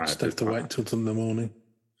 Yep, just have to wait till in the morning.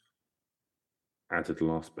 Added the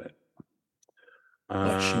last bit.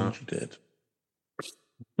 I assumed you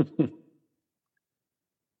did.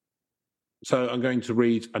 So I'm going to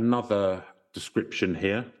read another description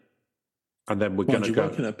here, and then we're going to go. You're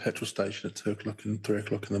working at a petrol station at 2 o'clock and 3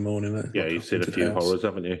 o'clock in the morning. Yeah, you've seen a few horrors,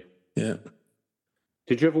 haven't you? Yeah.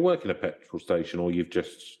 Did you ever work in a petrol station, or you've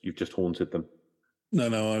just haunted them? No.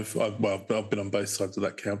 I've been on both sides of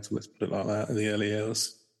that counter. Let's put it like that. In the early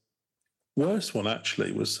hours. Worst one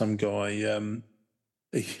actually was some guy.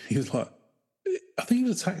 He was like, I think he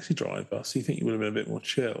was a taxi driver, so you think he would have been a bit more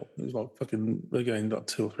chill. It was like fucking again like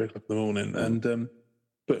 2 or 3 o'clock in the morning, and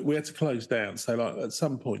but we had to close down. So like at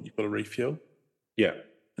some point you've got to refuel. Yeah.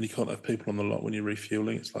 And you can't have people on the lot when you're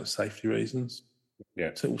refueling. It's like safety reasons.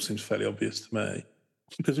 Yeah. So it all seems fairly obvious to me.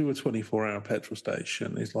 Because we were a 24-hour petrol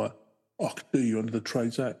station, he's like, I could do you under the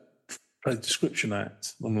Trade Description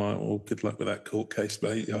Act. I'm like, well, good luck with that court case,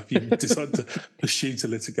 mate. If you decide to pursue to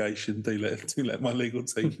litigation, do let my legal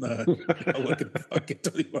team know. I work at a fucking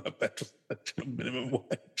 24-hour petrol station on minimum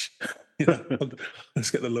wage.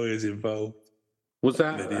 Let's get the lawyers involved. Was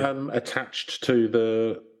that attached to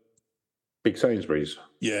the big Sainsbury's?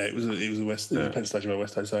 Yeah, it was a petrol station by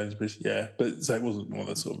West End Sainsbury's. Yeah, but so it wasn't one of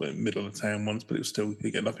the sort of middle of the town ones, but it was still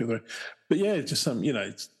getting up there. But yeah, it's just some,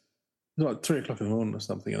 it's like 3 o'clock in the morning or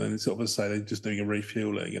something, and then it's sort of say they're just doing a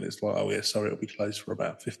refueling, and it's like, oh yeah, sorry, it'll be closed for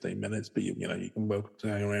about 15 minutes, but you can welcome to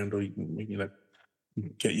hang around, or you can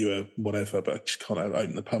get you a whatever, but I just can't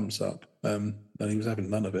open the pumps up. And he was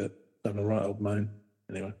having none of it, having a right old moan.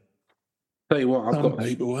 Anyway, tell you what,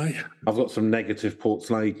 I've got some negative Port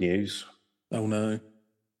Slade news. Oh no!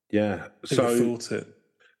 Yeah, who thought it?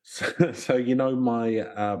 So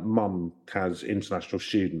my mum has international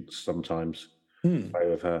students sometimes stay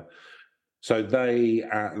with her. So they,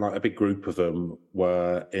 like a big group of them,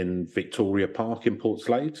 were in Victoria Park in Port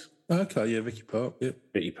Slade. Okay, yeah, Vicky Park, yeah.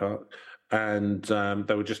 Vicky Park. And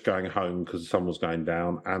they were just going home because the sun was going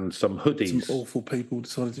down, and some hoodies. Some awful people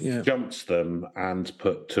decided jumped them and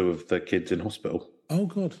put 2 of the kids in hospital. Oh,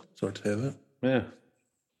 God. Sorry to hear that. Yeah.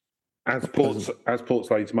 As Port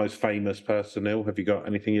Slade's most famous personnel, have you got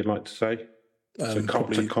anything you'd like to say to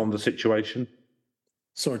con the situation?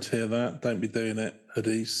 Sorry to hear that. Don't be doing it,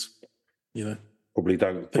 hoodies. Probably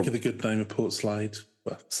don't. Think of the good name of Port Slade.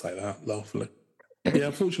 Well, say that laughingly. Yeah,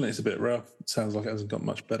 unfortunately, it's a bit rough. It sounds like it hasn't got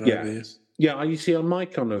much better over the years. Yeah, you see, my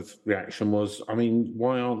kind of reaction was, I mean,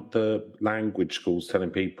 why aren't the language schools telling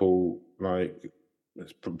people, like,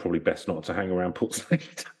 it's probably best not to hang around Port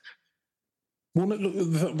Slade? Well,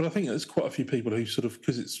 look, but I think there's quite a few people who sort of,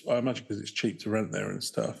 I imagine because it's cheap to rent there and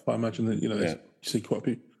stuff, I imagine that, you see quite a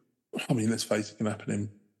few, I mean, let's face it, it can happen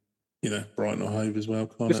in, Brighton or Hove as well,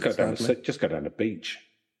 can't it? Just go down the beach.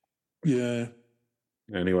 Yeah.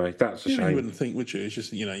 Anyway, that's a shame. You wouldn't think, would you? It's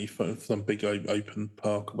just, you find some big open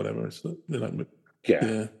park or whatever. It's, Well,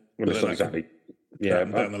 it's not exactly.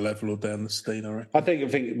 Down the level or down the Stein, I reckon. I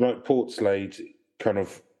think like Port Slade, kind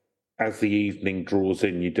of, as the evening draws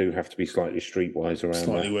in, you do have to be slightly streetwise around.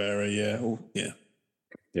 Slightly wary,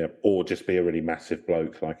 yeah. Or just be a really massive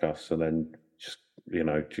bloke like us, and then just,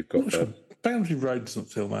 you've got Boundary Road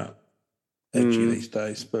doesn't feel that edgy these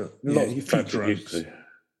days, but yeah, Not you few that it used drunks. to.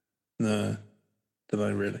 No, do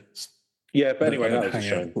they really? Yeah, but anyway, I don't that was a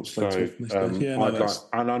hang out shame. at Portslade too often these days. Yeah, no, I'd like, that's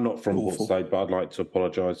and I'm not from awful. Portslade, but I'd like to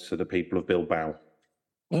apologise to the people of Bilbao.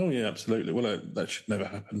 Oh yeah, absolutely. Well, that should never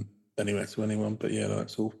happen anywhere to anyone. But yeah, no,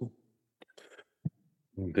 that's awful.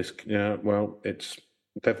 They've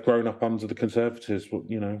grown up under the Conservatives.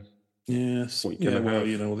 You know. Yes. What Yeah. Well,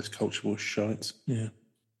 you know, all this culture war shite. Yeah.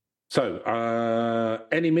 So,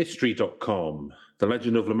 anymystery.com, The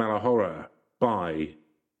Legend of the Mala Hora by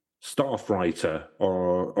staff writer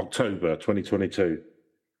or October 2022.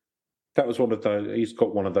 That was one of those. He's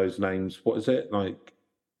got one of those names. What is it like?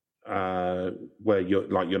 Where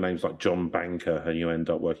your name's like John Banker, and you end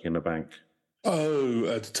up working in a bank.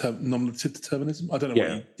 Oh, nominative determinism. I don't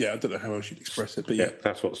know. I don't know how else you'd express it, but yeah,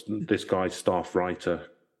 that's what this guy's staff writer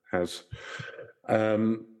has.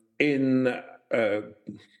 In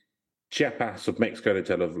Chiapas of Mexico, they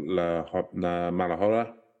tell of Mala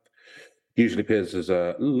Hora. Usually appears as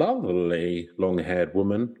a lovely long-haired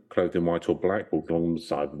woman, clothed in white or black, walking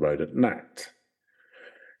alongside the road at night.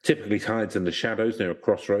 Typically hides in the shadows near a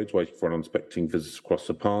crossroads, waiting for an unsuspecting visitor to cross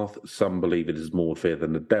the path. Some believe it is more fear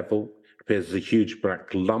than the devil. It appears as a huge black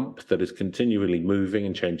lump that is continually moving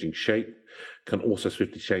and changing shape, can also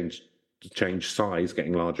swiftly change size,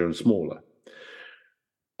 getting larger and smaller.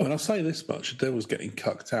 I'll say this much: the devil's getting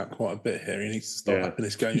cucked out quite a bit here. He needs to start upping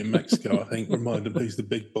his game in Mexico. I think. Remind him who's the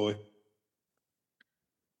big boy.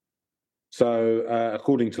 So,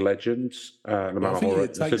 according to legends, the Mala Hora...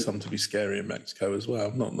 it takes some to be scary in Mexico as well.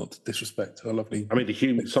 Not to disrespect her lovely... I mean, the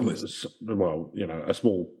humans... a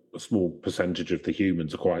small percentage of the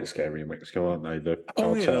humans are quite scary in Mexico, aren't they?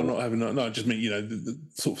 I'm not having... No, I just mean, the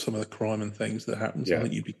sort of some of the crime and things that happens. Yeah. I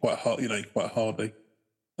think you'd be quite hard, quite hardy.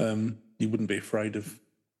 You wouldn't be afraid of...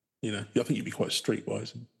 I think you'd be quite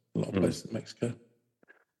streetwise in a lot of places in Mexico.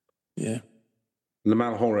 Yeah. The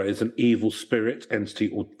Mala Hora is an evil spirit, entity,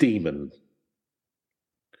 or demon.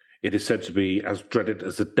 It is said to be as dreaded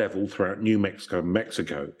as the devil throughout New Mexico and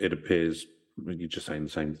Mexico. It appears, you're just saying the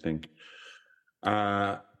same thing.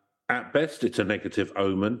 At best, it's a negative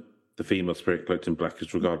omen. The female spirit cloaked in black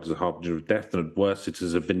is regarded as a harbinger of death, and at worst, it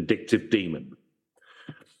is a vindictive demon.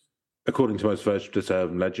 According to most versions of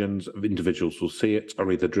urban legends, individuals who see it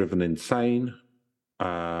are either driven insane,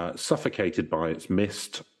 suffocated by its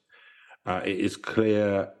mist. It is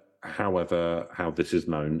clear, however, how this is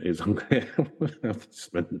known is unclear.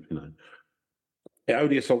 It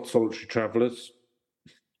only assaults solitary travellers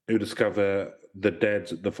who discover the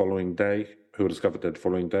dead the following day.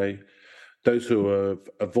 Those who have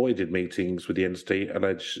avoided meetings with the entity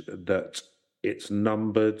allege that it's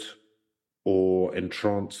numbs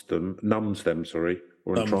them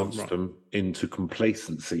into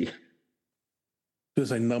complacency. Because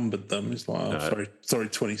they numbered them, it's like, sorry,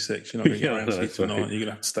 26. You're not going to get around to it tonight. You're going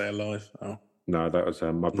to have to stay alive. Oh, no, that was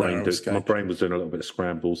my brain. My brain was doing a little bit of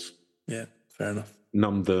scrambles. Yeah, fair enough.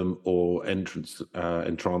 Numb them or entrance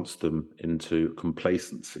them into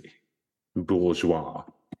complacency. Bourgeois.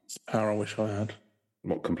 It's the power I wish I had.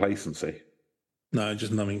 What, complacency? No,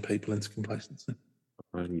 just numbing people into complacency.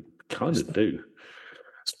 You kind of do.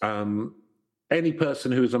 Any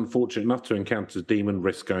person who is unfortunate enough to encounter a demon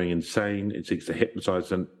risks going insane. It seeks to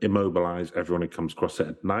hypnotize and immobilize everyone who comes across it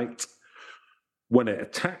at night. When it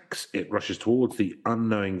attacks, it rushes towards the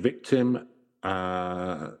unknowing victim,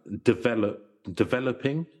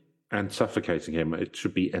 developing and suffocating him. It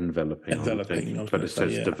should be enveloping, but it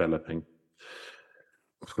says developing.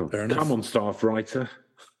 Come on, staff writer.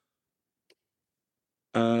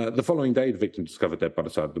 The following day, the victim discovered dead by the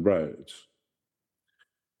side of the road.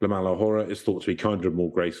 The Mala Hora is thought to be kinder and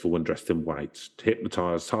more graceful when dressed in white, to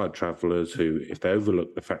hypnotise tired travellers who, if they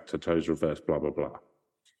overlook the fact her toes reverse, blah, blah, blah.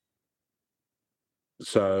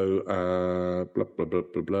 So, blah, blah, blah,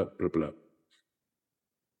 blah, blah, blah, blah.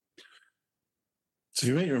 So if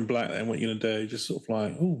you meet her in black, then what you're going to do? Just sort of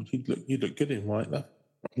like, oh, you look good in white, though.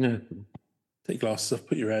 Yeah. Take your glasses off,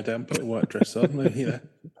 put your hair down, put a white dress on,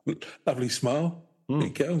 lovely smile.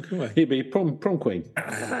 Get on, come on. You'd be prom queen.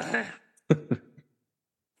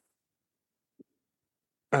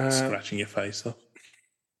 Scratching your face off.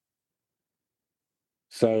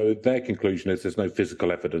 So their conclusion is there's no physical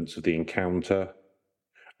evidence of the encounter,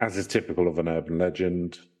 as is typical of an urban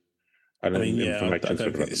legend. And I don't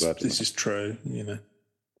think this is true,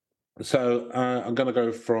 So I'm going to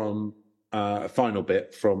go from a final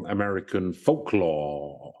bit from American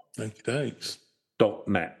Folklore.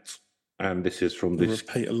 .net. And this is from this...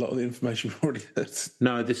 Repeat a lot of the information we've already heard.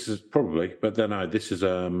 No, this is probably, but then no, this is...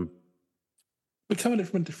 We're coming in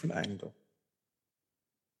from a different angle.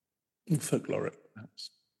 Folkloric, perhaps.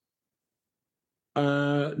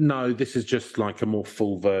 No, this is just like a more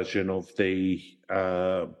full version of the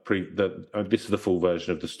this is the full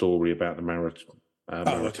version of the story about the marital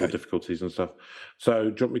difficulties and stuff. So,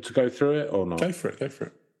 do you want me to go through it or not? Go for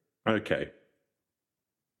it. Okay.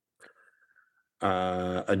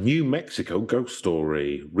 A New Mexico ghost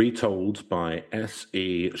story retold by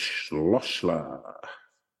S.E. Schlossler.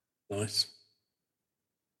 Nice.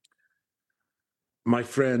 My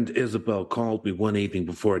friend Isabel called me one evening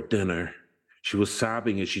before dinner. She was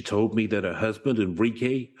sobbing as she told me that her husband,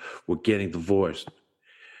 Enrique, were getting divorced.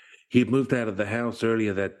 He had moved out of the house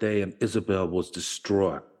earlier that day, and Isabel was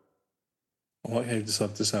distraught. I like how you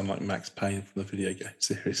decided to sound like Max Payne from the video game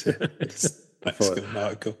series. It's Mexican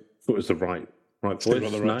article. I thought it was the right voice.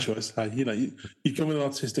 Not the right choice. Hey, you come with an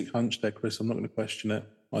artistic hunch there, Chris. I'm not going to question it.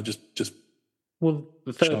 I just. Well,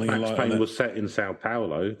 the third Max Payne was set in Sao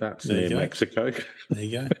Paulo. That's near Mexico. There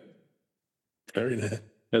you go. Very near.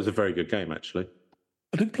 It was a very good game, actually.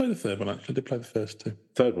 I did play the third one, actually. I did play the first two.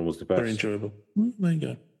 Third one was the best. Very enjoyable. There you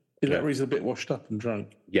go. Is that reason a bit washed up and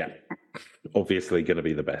drunk? Yeah. Obviously going to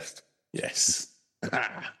be the best. Yes.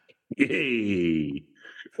 Yay!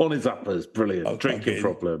 On his uppers. Brilliant. Drinking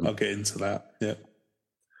problem. I'll get into that. Yeah.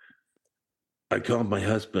 I called my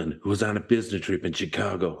husband, who was on a business trip in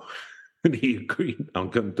Chicago, and he agreed. I'm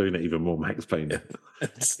doing it even more Max Payne.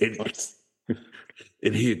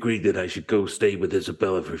 And he agreed that I should go stay with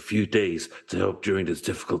Isabella for a few days to help during this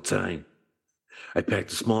difficult time. I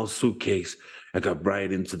packed a small suitcase and got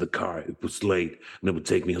right into the car. It was late, and it would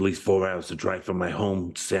take me at least 4 hours to drive from my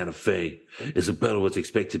home to Santa Fe. Isabella was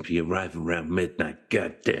expected to be arriving around midnight.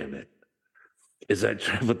 God damn it. As I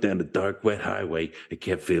traveled down the dark, wet highway, I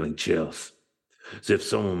kept feeling chills, as if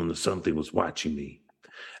someone or something was watching me.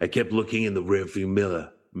 I kept looking in the rearview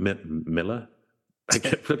mirror. I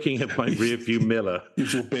kept looking at my rearview mirror.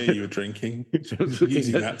 Usual beer you were drinking.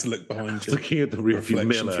 Using that to look behind you. Looking at the rearview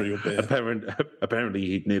mirror. Apparently,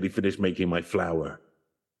 he'd nearly finished making my flour.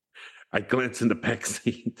 I glanced in the back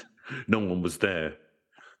seat. No one was there.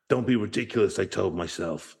 Don't be ridiculous, I told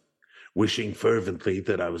myself, wishing fervently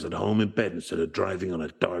that I was at home in bed instead of driving on a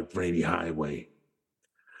dark, rainy highway.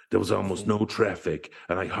 There was almost no traffic,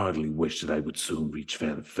 and I heartily wished that I would soon reach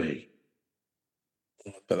Santa Fe.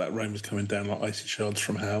 But that rain was coming down like icy shards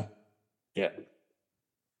from hell. Yeah.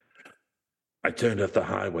 I turned off the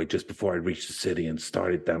highway just before I reached the city and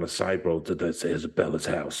started down a side road to Isabella's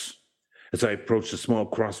house. As I approached a small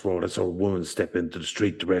crossroad, I saw a woman step into the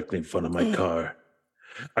street directly in front of my car.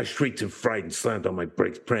 I shrieked in fright and slammed on my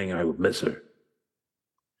brakes, praying I would miss her.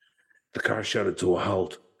 The car shuddered to a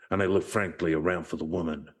halt, and I looked frankly around for the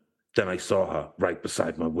woman. Then I saw her right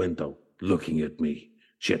beside my window, looking at me.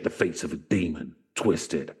 She had the face of a demon.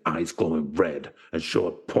 Twisted, eyes glowing red, and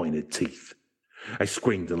short, pointed teeth. I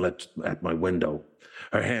screamed and leapt at my window,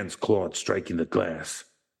 her hands clawed, striking the glass.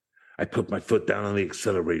 I put my foot down on the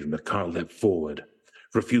accelerator and the car leapt forward.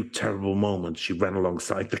 For a few terrible moments, she ran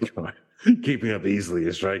alongside the car, keeping up easily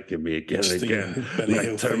and striking me again and again,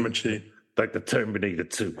 like the Terminator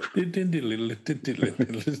 2.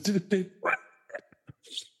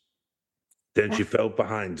 Then she fell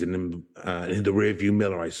behind, and in the rearview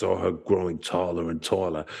mirror, I saw her growing taller and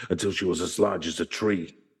taller until she was as large as a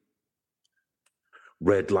tree.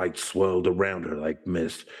 Red light swirled around her like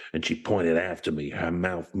mist, and she pointed after me, her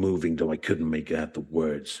mouth moving, though I couldn't make out the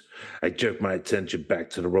words. I jerked my attention back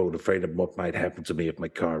to the road, afraid of what might happen to me if my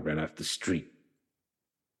car ran off the street.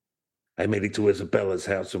 I made it to Isabella's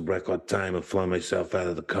house in record time and flung myself out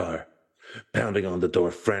of the car, pounding on the door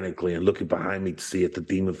frantically and looking behind me to see if the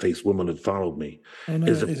demon-faced woman had followed me. Oh no,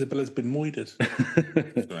 Isabella's been moided.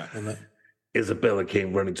 Isabella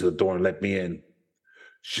came running to the door and let me in.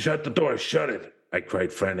 Shut the door, shut it, I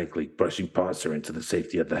cried frantically, brushing past her into the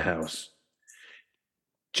safety of the house.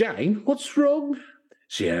 Jane, what's wrong?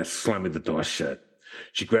 She asked, slamming the door shut.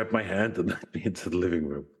 She grabbed my hand and led me into the living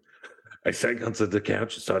room. I sank onto the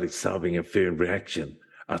couch and started sobbing in fear and reaction.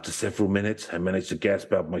 After several minutes, I managed to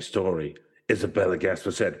gasp out my story. Isabella gasped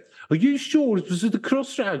and said, "Are you sure it was at the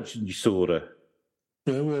crossroads and you saw her?"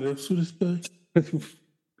 Where else would it be?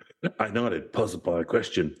 I nodded, puzzled by the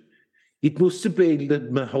question. "It must have been the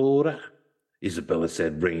Mala Hora," Isabella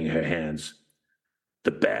said, wringing her hands.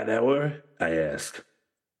 "The bad hour?" I asked.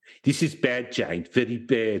 "This is bad, Jane, very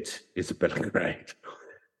bad," Isabella cried.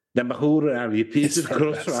 "The Mala Hora appears at the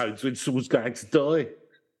crossroads when someone's going to die."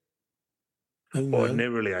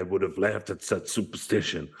 Ordinarily, I would have laughed at such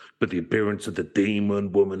superstition, but the appearance of the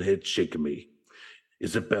demon woman had shaken me.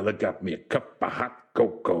 Isabella got me a cup of hot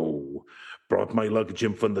cocoa, brought my luggage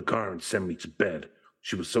in from the car, and sent me to bed.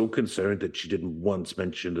 She was so concerned that she didn't once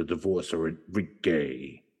mention the divorce or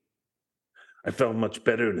Enrique. I felt much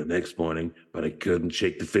better the next morning, but I couldn't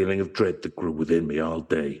shake the feeling of dread that grew within me all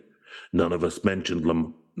day. None of us mentioned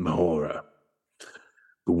Mala Hora,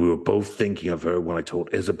 but we were both thinking of her when I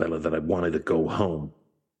told Isabella that I wanted to go home.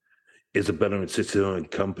 Isabella insisted on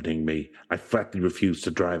accompanying me. I flatly refused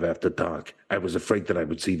to drive after dark. I was afraid that I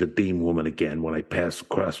would see the Dean woman again when I passed the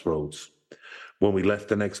crossroads. When we left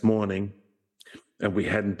the next morning, and we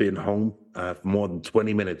hadn't been home for more than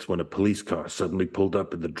 20 minutes when a police car suddenly pulled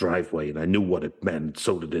up in the driveway, and I knew what it meant, and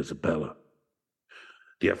so did Isabella.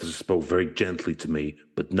 The officer spoke very gently to me,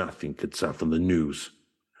 but nothing could soften the news.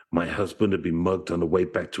 My husband had been mugged on the way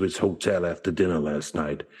back to his hotel after dinner last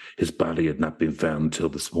night. His body had not been found until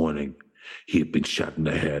this morning. He had been shot in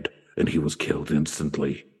the head, and he was killed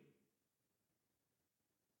instantly.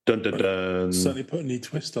 Dun dun dun. Certainly put a new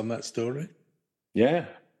twist on that story. Yeah.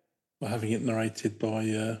 By having it narrated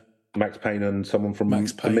by Max Payne and someone from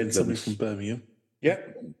Max Payne, the somebody Midlands. from Birmingham. Yeah.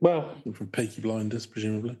 Well, from Peaky Blinders,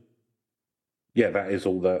 presumably. Yeah, that is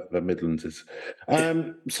all the Midlands is.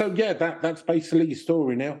 So yeah, that's basically your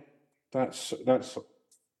story now. That's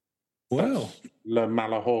La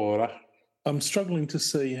Mala Hora. I'm struggling to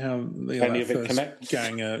see how any of it connects.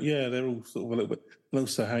 Gang, they're all sort of a little bit, and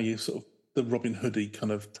also how you sort of the Robin Hood-y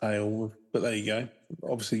kind of tale. But there you go.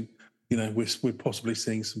 Obviously, we're possibly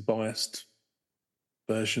seeing some biased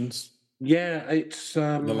versions. Yeah, it's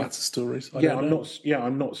the latter stories. I'm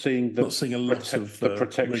not seeing a lot of the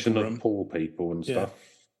protection of poor people and stuff.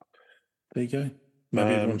 There you go.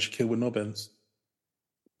 Maybe everyone should kill with knob ends.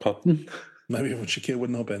 Pardon? Maybe everyone should kill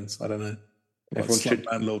with knob ends. I don't know. Like everyone should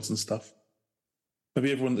landlords and stuff.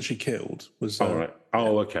 Maybe everyone that she killed was. All right.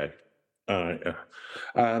 Oh, okay. All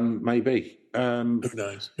right. Maybe. Who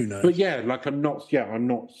knows? But yeah, like I'm not.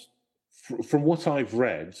 From what I've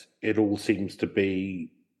read, it all seems to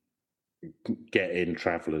be getting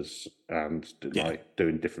travellers and like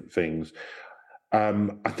doing different things.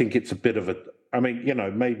 I think it's a bit of a. I mean,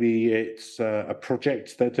 maybe it's a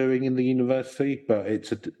project they're doing in the university, but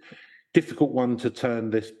it's a difficult one to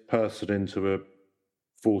turn this person into a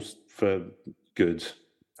force for good.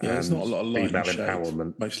 Yeah, there's not a lot of light female and shade,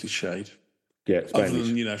 empowerment. Mostly shade. Yeah, it's other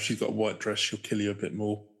than if she's got a white dress, she'll kill you a bit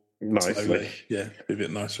more nicely. Slowly. Yeah, be a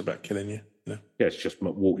bit nicer about killing you. Yeah, it's just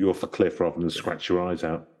walk you off a cliff rather than scratch your eyes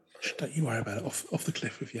out. Don't you worry about it. Off the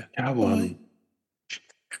cliff with you.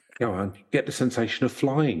 Go on. Get the sensation of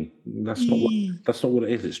flying. That's not what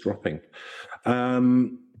it is. It's dropping.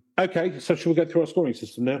 Okay, so shall we go through our scoring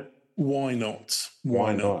system now? Why not?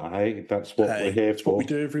 Why not? Hey, that's what we're here for. What we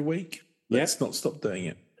do every week. Let's not stop doing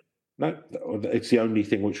it. No, it's the only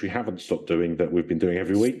thing which we haven't stopped doing that we've been doing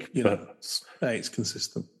every week. It's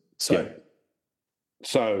consistent.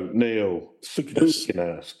 So Neil,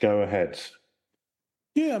 spookiness, go ahead.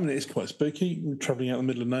 Yeah, I mean, it's quite spooky. We're travelling out in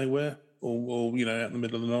the middle of nowhere, or out in the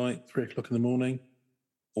middle of the night, 3:00 in the morning,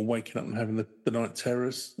 or waking up and having the night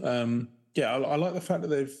terrors. I like the fact that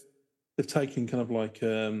they've taken kind of like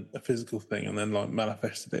a physical thing and then like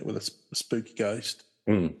manifested it with a spooky ghost.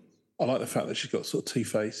 I like the fact that she's got sort of two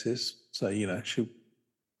faces. So, she's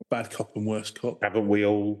bad cop and worse cop. Haven't we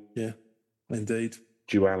all? Yeah, indeed.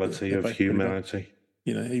 Duality of humanity.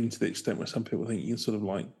 Even to the extent where some people think you can sort of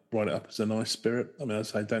like write it up as a nice spirit. I mean, I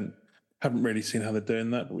say haven't really seen how they're doing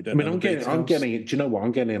that, but we don't. I'm getting it. Do you know what?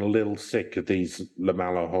 I'm getting a little sick of these La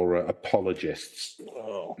Mala Hora apologists.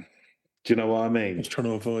 Oh. Do you know what I mean? I was trying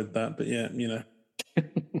to avoid that, but yeah,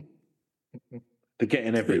 they're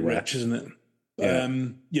getting everywhere, rich, isn't it?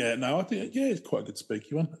 No, I think it's quite a good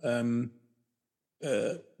spooky one. I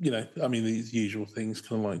mean, these usual things,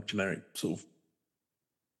 kind of like generic sort of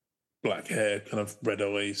black hair, kind of red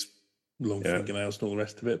eyes, long fingernails, and all the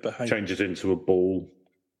rest of it. But hey, changes into a ball.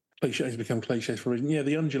 Cliches become cliches for a reason. Yeah,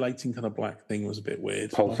 the undulating kind of black thing was a bit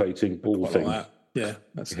weird. Pulsating ball thing. Like that.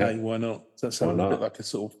 Yeah, hey, why not? That sounds a bit like a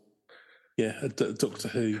sort of a Doctor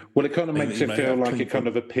Who. Well, it kind of makes it feel like it kind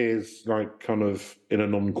of appears like kind of in a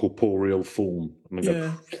non-corporeal form. You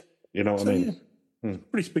know what I mean? Yeah.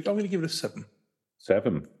 Pretty big. I'm going to give it a 7.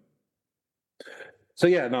 7. So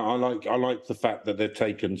I like the fact that they've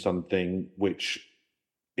taken something which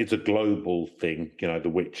is a global thing, the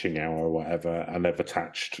witching hour or whatever, and they've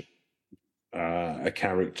attached a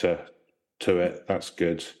character to it. That's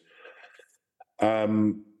good. I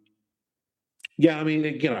mean,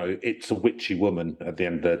 it's a witchy woman at the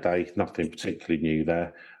end of the day. Nothing particularly new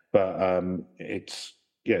there, but it's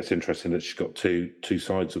interesting that she's got two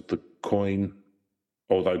sides of the coin,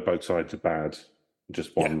 although both sides are bad.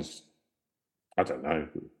 Just one's, I don't know.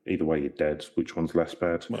 Either way, you're dead. Which one's less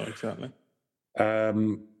bad? Well, exactly. I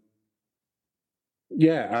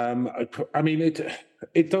mean,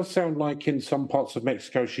 it does sound like in some parts of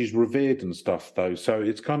Mexico she's revered and stuff, though. So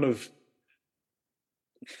it's kind of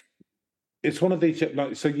it's one of these,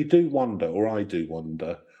 like, so you do wonder, or I do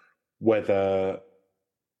wonder, whether,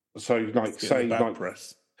 so like, say, like,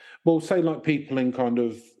 press. well, say like people in kind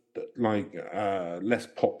of like less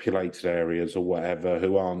populated areas or whatever,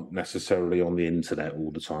 who aren't necessarily on the internet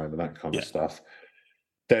all the time and that kind of stuff,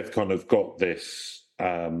 they've kind of got this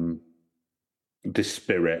this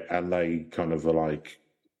spirit, and they kind of are like,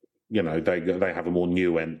 you know, they have a more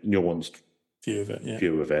nuanced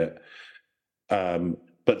view of it.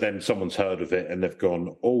 But then someone's heard of it and they've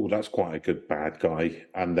gone, oh, that's quite a good bad guy,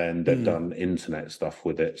 and then they've done internet stuff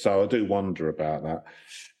with it. So I do wonder about that.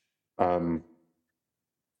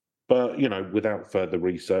 But, you know, without further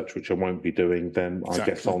research, which I won't be doing, then I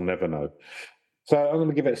guess I'll never know. So I'm going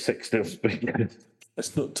to give it a 6 still.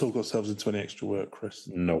 Let's not talk ourselves into any extra work, Chris.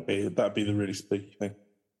 No. That'd be the really spooky thing.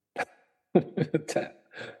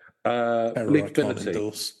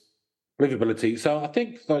 Livability. So I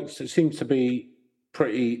think like it seems to be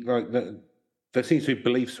pretty like there seems to be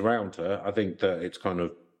beliefs around her. I think that it's kind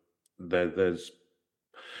of there's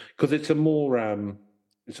because it's a more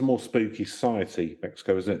spooky society,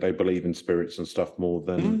 Mexico, isn't it? They believe in spirits and stuff more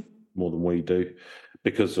than we do,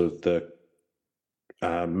 because of the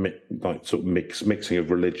like sort of mixing of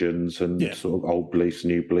religions and sort of old beliefs,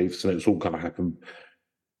 new beliefs, and it's all kind of happened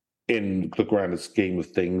in the grander scheme of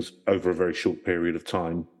things over a very short period of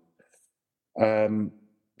time.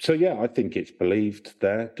 So yeah, I think it's believed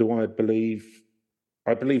there. Do I believe?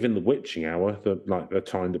 I believe in the witching hour, the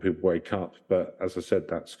time that people wake up. But as I said,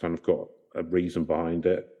 that's kind of got a reason behind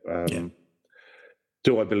it.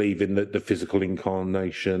 Do I believe in the physical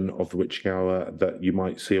incarnation of the witching hour, that you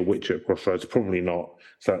might see a witch at Crossroads? Probably not.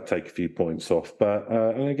 So that'd take a few points off. But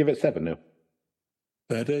I'm going to give it 7 now.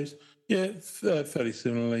 Fair dues. Yeah, fairly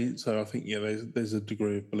similarly. So I think there's a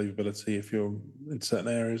degree of believability if you're in certain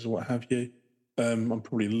areas or what have you. I'm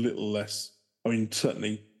probably a little less. I mean,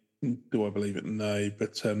 certainly, do I believe it? No,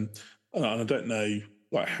 but and I don't know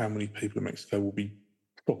like how many people in Mexico will be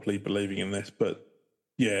properly believing in this. But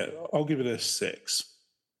yeah, I'll give it a 6.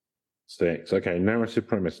 6. Okay, narrative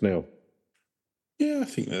premise, Neil. Yeah, I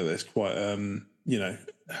think that there's quite having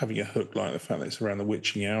a hook like the fact that it's around the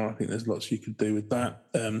witching hour. I think there's lots you could do with that.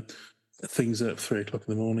 Things at 3 o'clock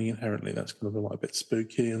in the morning, inherently that's kind of a bit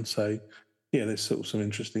spooky, and so yeah, there's sort of some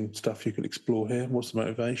interesting stuff you could explore here. What's the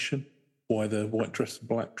motivation? Why the white dress and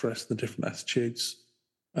black dress, the different attitudes?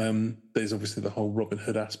 There's obviously the whole Robin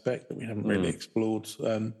Hood aspect that we haven't really explored.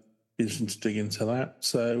 Interesting to dig into that.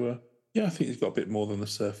 So yeah, I think it's got a bit more than the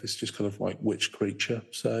surface, just kind of like witch creature.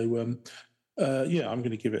 So yeah, I'm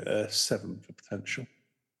going to give it a 7 for potential.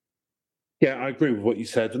 Yeah, I agree with what you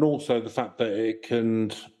said, and also the fact that it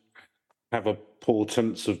can have a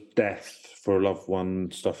portents of death for a loved one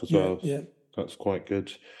and stuff as well. Yeah, that's quite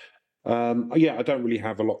good. Yeah, I don't really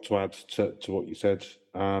have a lot to add to what you said.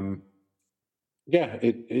 Yeah,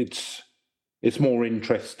 it's more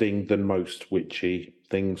interesting than most witchy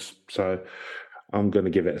things, so I'm going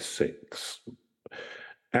to give it a 6.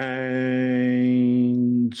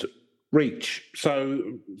 And reach. So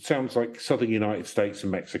sounds like Southern United States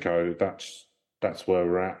and Mexico. That's where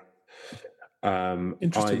we're at.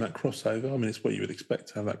 Interesting that crossover. I mean, it's what you would expect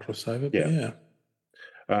to have that crossover. But yeah.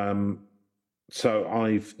 So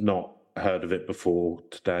I've not heard of it before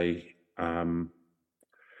today. I mean,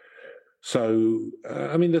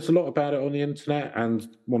 there's a lot about it on the internet, and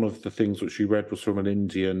one of the things which we read was from an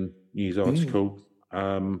Indian news article.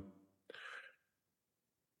 But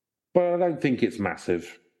I don't think it's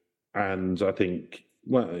massive. And I think,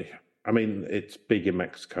 well, I mean, it's big in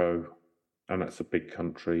Mexico, and that's a big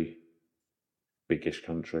country, biggish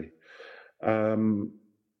country. But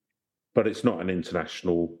it's not an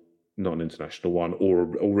international one, or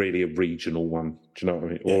really a regional one. Do you know what I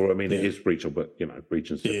mean? Yeah, or I mean, it is regional, but you know,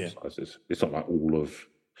 regions sizes. It's not like all of.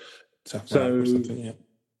 So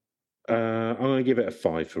I'm going to give it a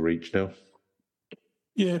 5 for each now.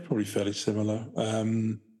 Yeah, probably fairly similar.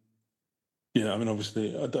 Yeah, I mean,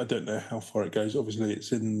 obviously, I don't know how far it goes. Obviously,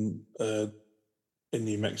 it's in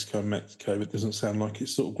New Mexico, but it doesn't sound like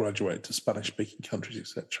it's sort of graduated to Spanish-speaking countries,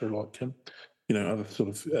 etc., like other sort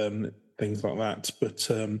of things like that. But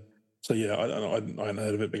so yeah, I hadn't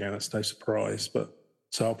heard of it again. That's no surprise. But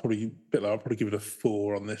so I'll probably give it a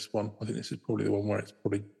 4 on this one. I think this is probably the one where it's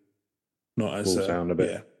probably not as down a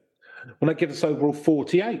bit. Yeah. Well, that gives us overall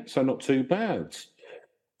 48, so not too bad.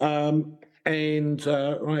 And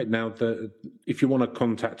right now, if you want to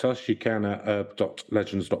contact us, you can at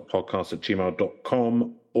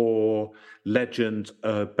herb.legends.podcast@gmail.com or Legend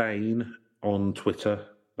Urbane on Twitter.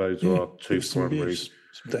 Those are our 2 primaries.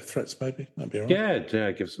 Some death threats, maybe. That'd be all right.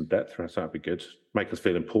 Yeah, give some death threats. That'd be good. Make us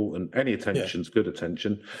feel important. Any attention's good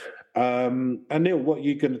attention. And Neil, what are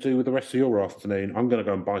you going to do with the rest of your afternoon? I'm going to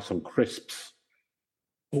go and buy some crisps.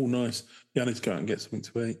 Oh, nice. Yeah, I need to go out and get something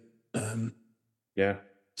to eat. Yeah.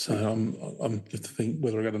 So I'm just to think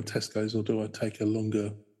whether I go to Tesco's or do I take a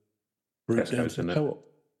longer route down to the co-op.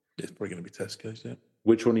 It's probably going to be Tesco's, yeah.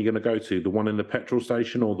 Which one are you going to go to? The one in the petrol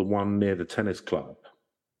station or the one near the tennis club?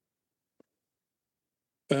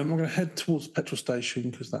 I'm going to head towards the petrol station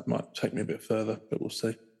because that might take me a bit further, but we'll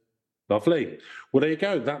see. Lovely. Well, there you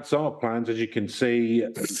go. That's our plans. As you can see,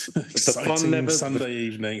 the fun never Sunday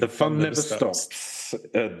evening. The fun never stops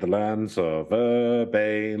at the lands of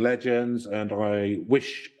Urbane Legends, and I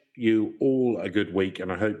wish you all a good week,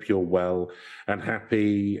 and I hope you're well and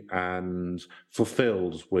happy and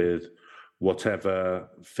fulfilled with whatever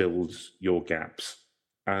fills your gaps.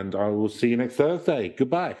 And I will see you next Thursday.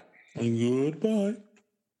 Goodbye. Goodbye.